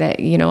Sunday, that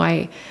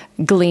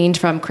gleaned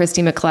from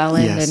Christy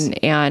McClelland, Yes.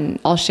 and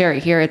I'll share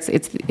it here.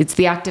 It's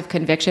the act of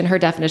conviction. Her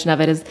definition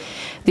of it is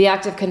the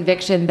act of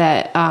conviction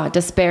that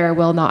despair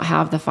will not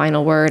have the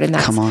final word, and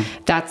Come on.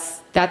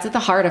 that's at the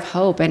heart of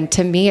hope. And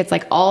to me, it's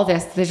like all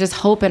this, there's just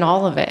hope in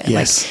all of it.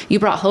 Yes. Like you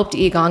brought hope to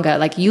Uganda.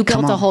 Like you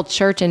built a whole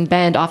church in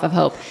Bend off of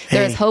hope. Hey.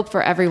 There's hope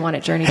for everyone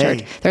at Journey Hey.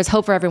 Church. There's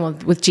hope for everyone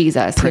with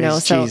Jesus,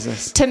 Praise So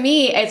Jesus. to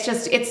me,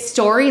 it's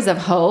stories of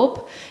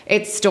hope.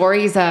 It's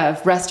stories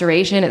of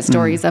restoration. It's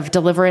stories of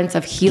deliverance,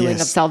 of healing,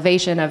 Yes. of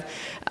salvation, of,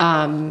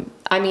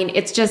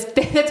 it's just,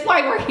 that's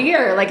why we're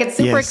here. Like it's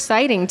super Yes.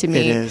 exciting to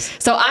me. It is.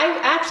 So I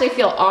actually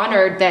feel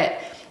honored that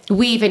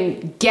we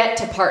even get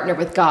to partner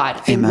with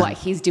God in Amen. what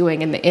he's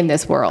doing in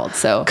this world.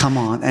 So Come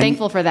on. And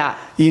thankful for that.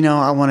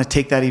 I want to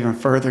take that even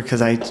further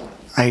because I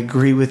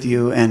agree with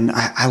you, and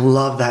I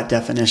love that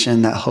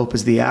definition, that hope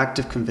is the act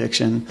of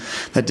conviction,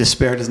 that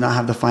despair does not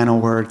have the final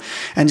word.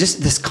 And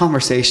just this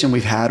conversation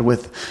we've had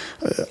with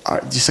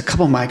just a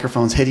couple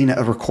microphones hitting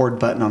a record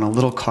button on a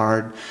little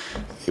card,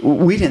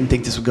 we didn't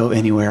think this would go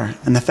anywhere.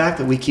 And the fact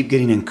that we keep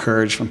getting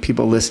encouraged from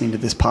people listening to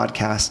this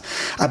podcast,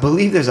 I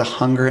believe there's a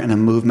hunger and a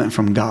movement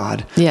from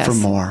God for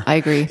more. I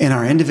agree. In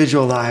our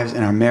individual lives,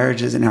 in our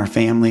marriages, in our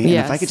family. And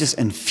Yes. if I could just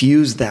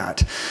infuse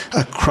that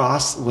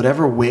across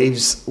whatever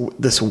waves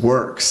this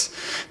works,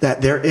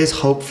 that there is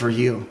hope for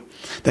you.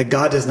 That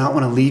God does not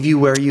want to leave you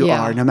where you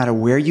are, no matter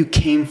where you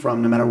came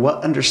from, no matter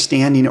what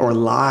understanding or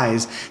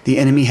lies the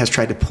enemy has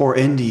tried to pour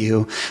into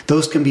you.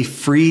 Those can be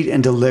freed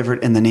and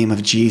delivered in the name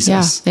of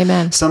Jesus. Yeah,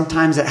 amen.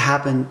 Sometimes it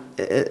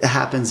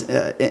happens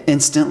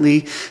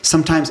instantly.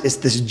 Sometimes it's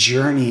this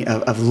journey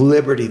of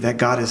liberty that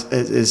God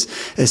is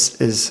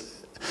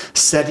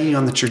setting you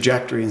on the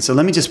trajectory. And so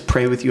let me just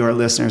pray with you, our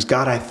listeners.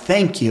 God, I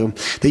thank you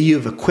that you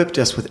have equipped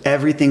us with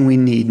everything we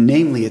need.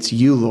 Namely, it's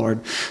you,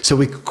 Lord. So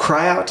we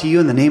cry out to you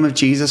in the name of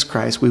Jesus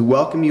Christ. We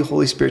welcome you,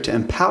 Holy Spirit, to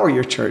empower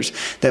your church,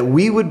 that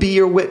we would be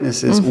your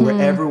witnesses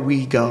wherever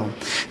we go,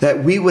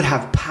 that we would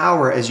have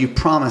power as you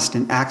promised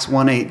in Acts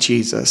 1:8,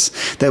 Jesus,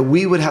 that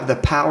we would have the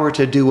power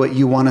to do what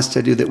you want us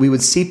to do, that we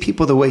would see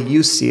people the way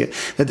you see it,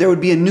 that there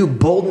would be a new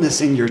boldness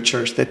in your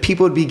church, that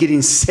people would be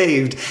getting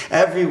saved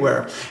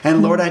everywhere.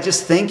 And Lord, I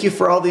just thank you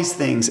for all these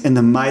things in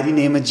the mighty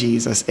name of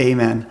Jesus.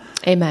 Amen.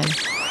 Amen.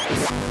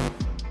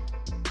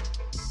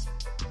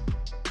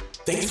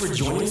 Thanks for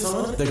joining us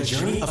on the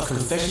journey of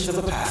Confessions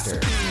of a Pastor.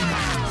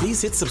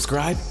 Please hit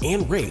subscribe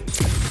and rate.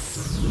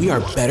 We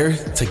are better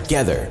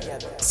together.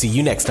 See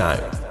you next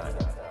time.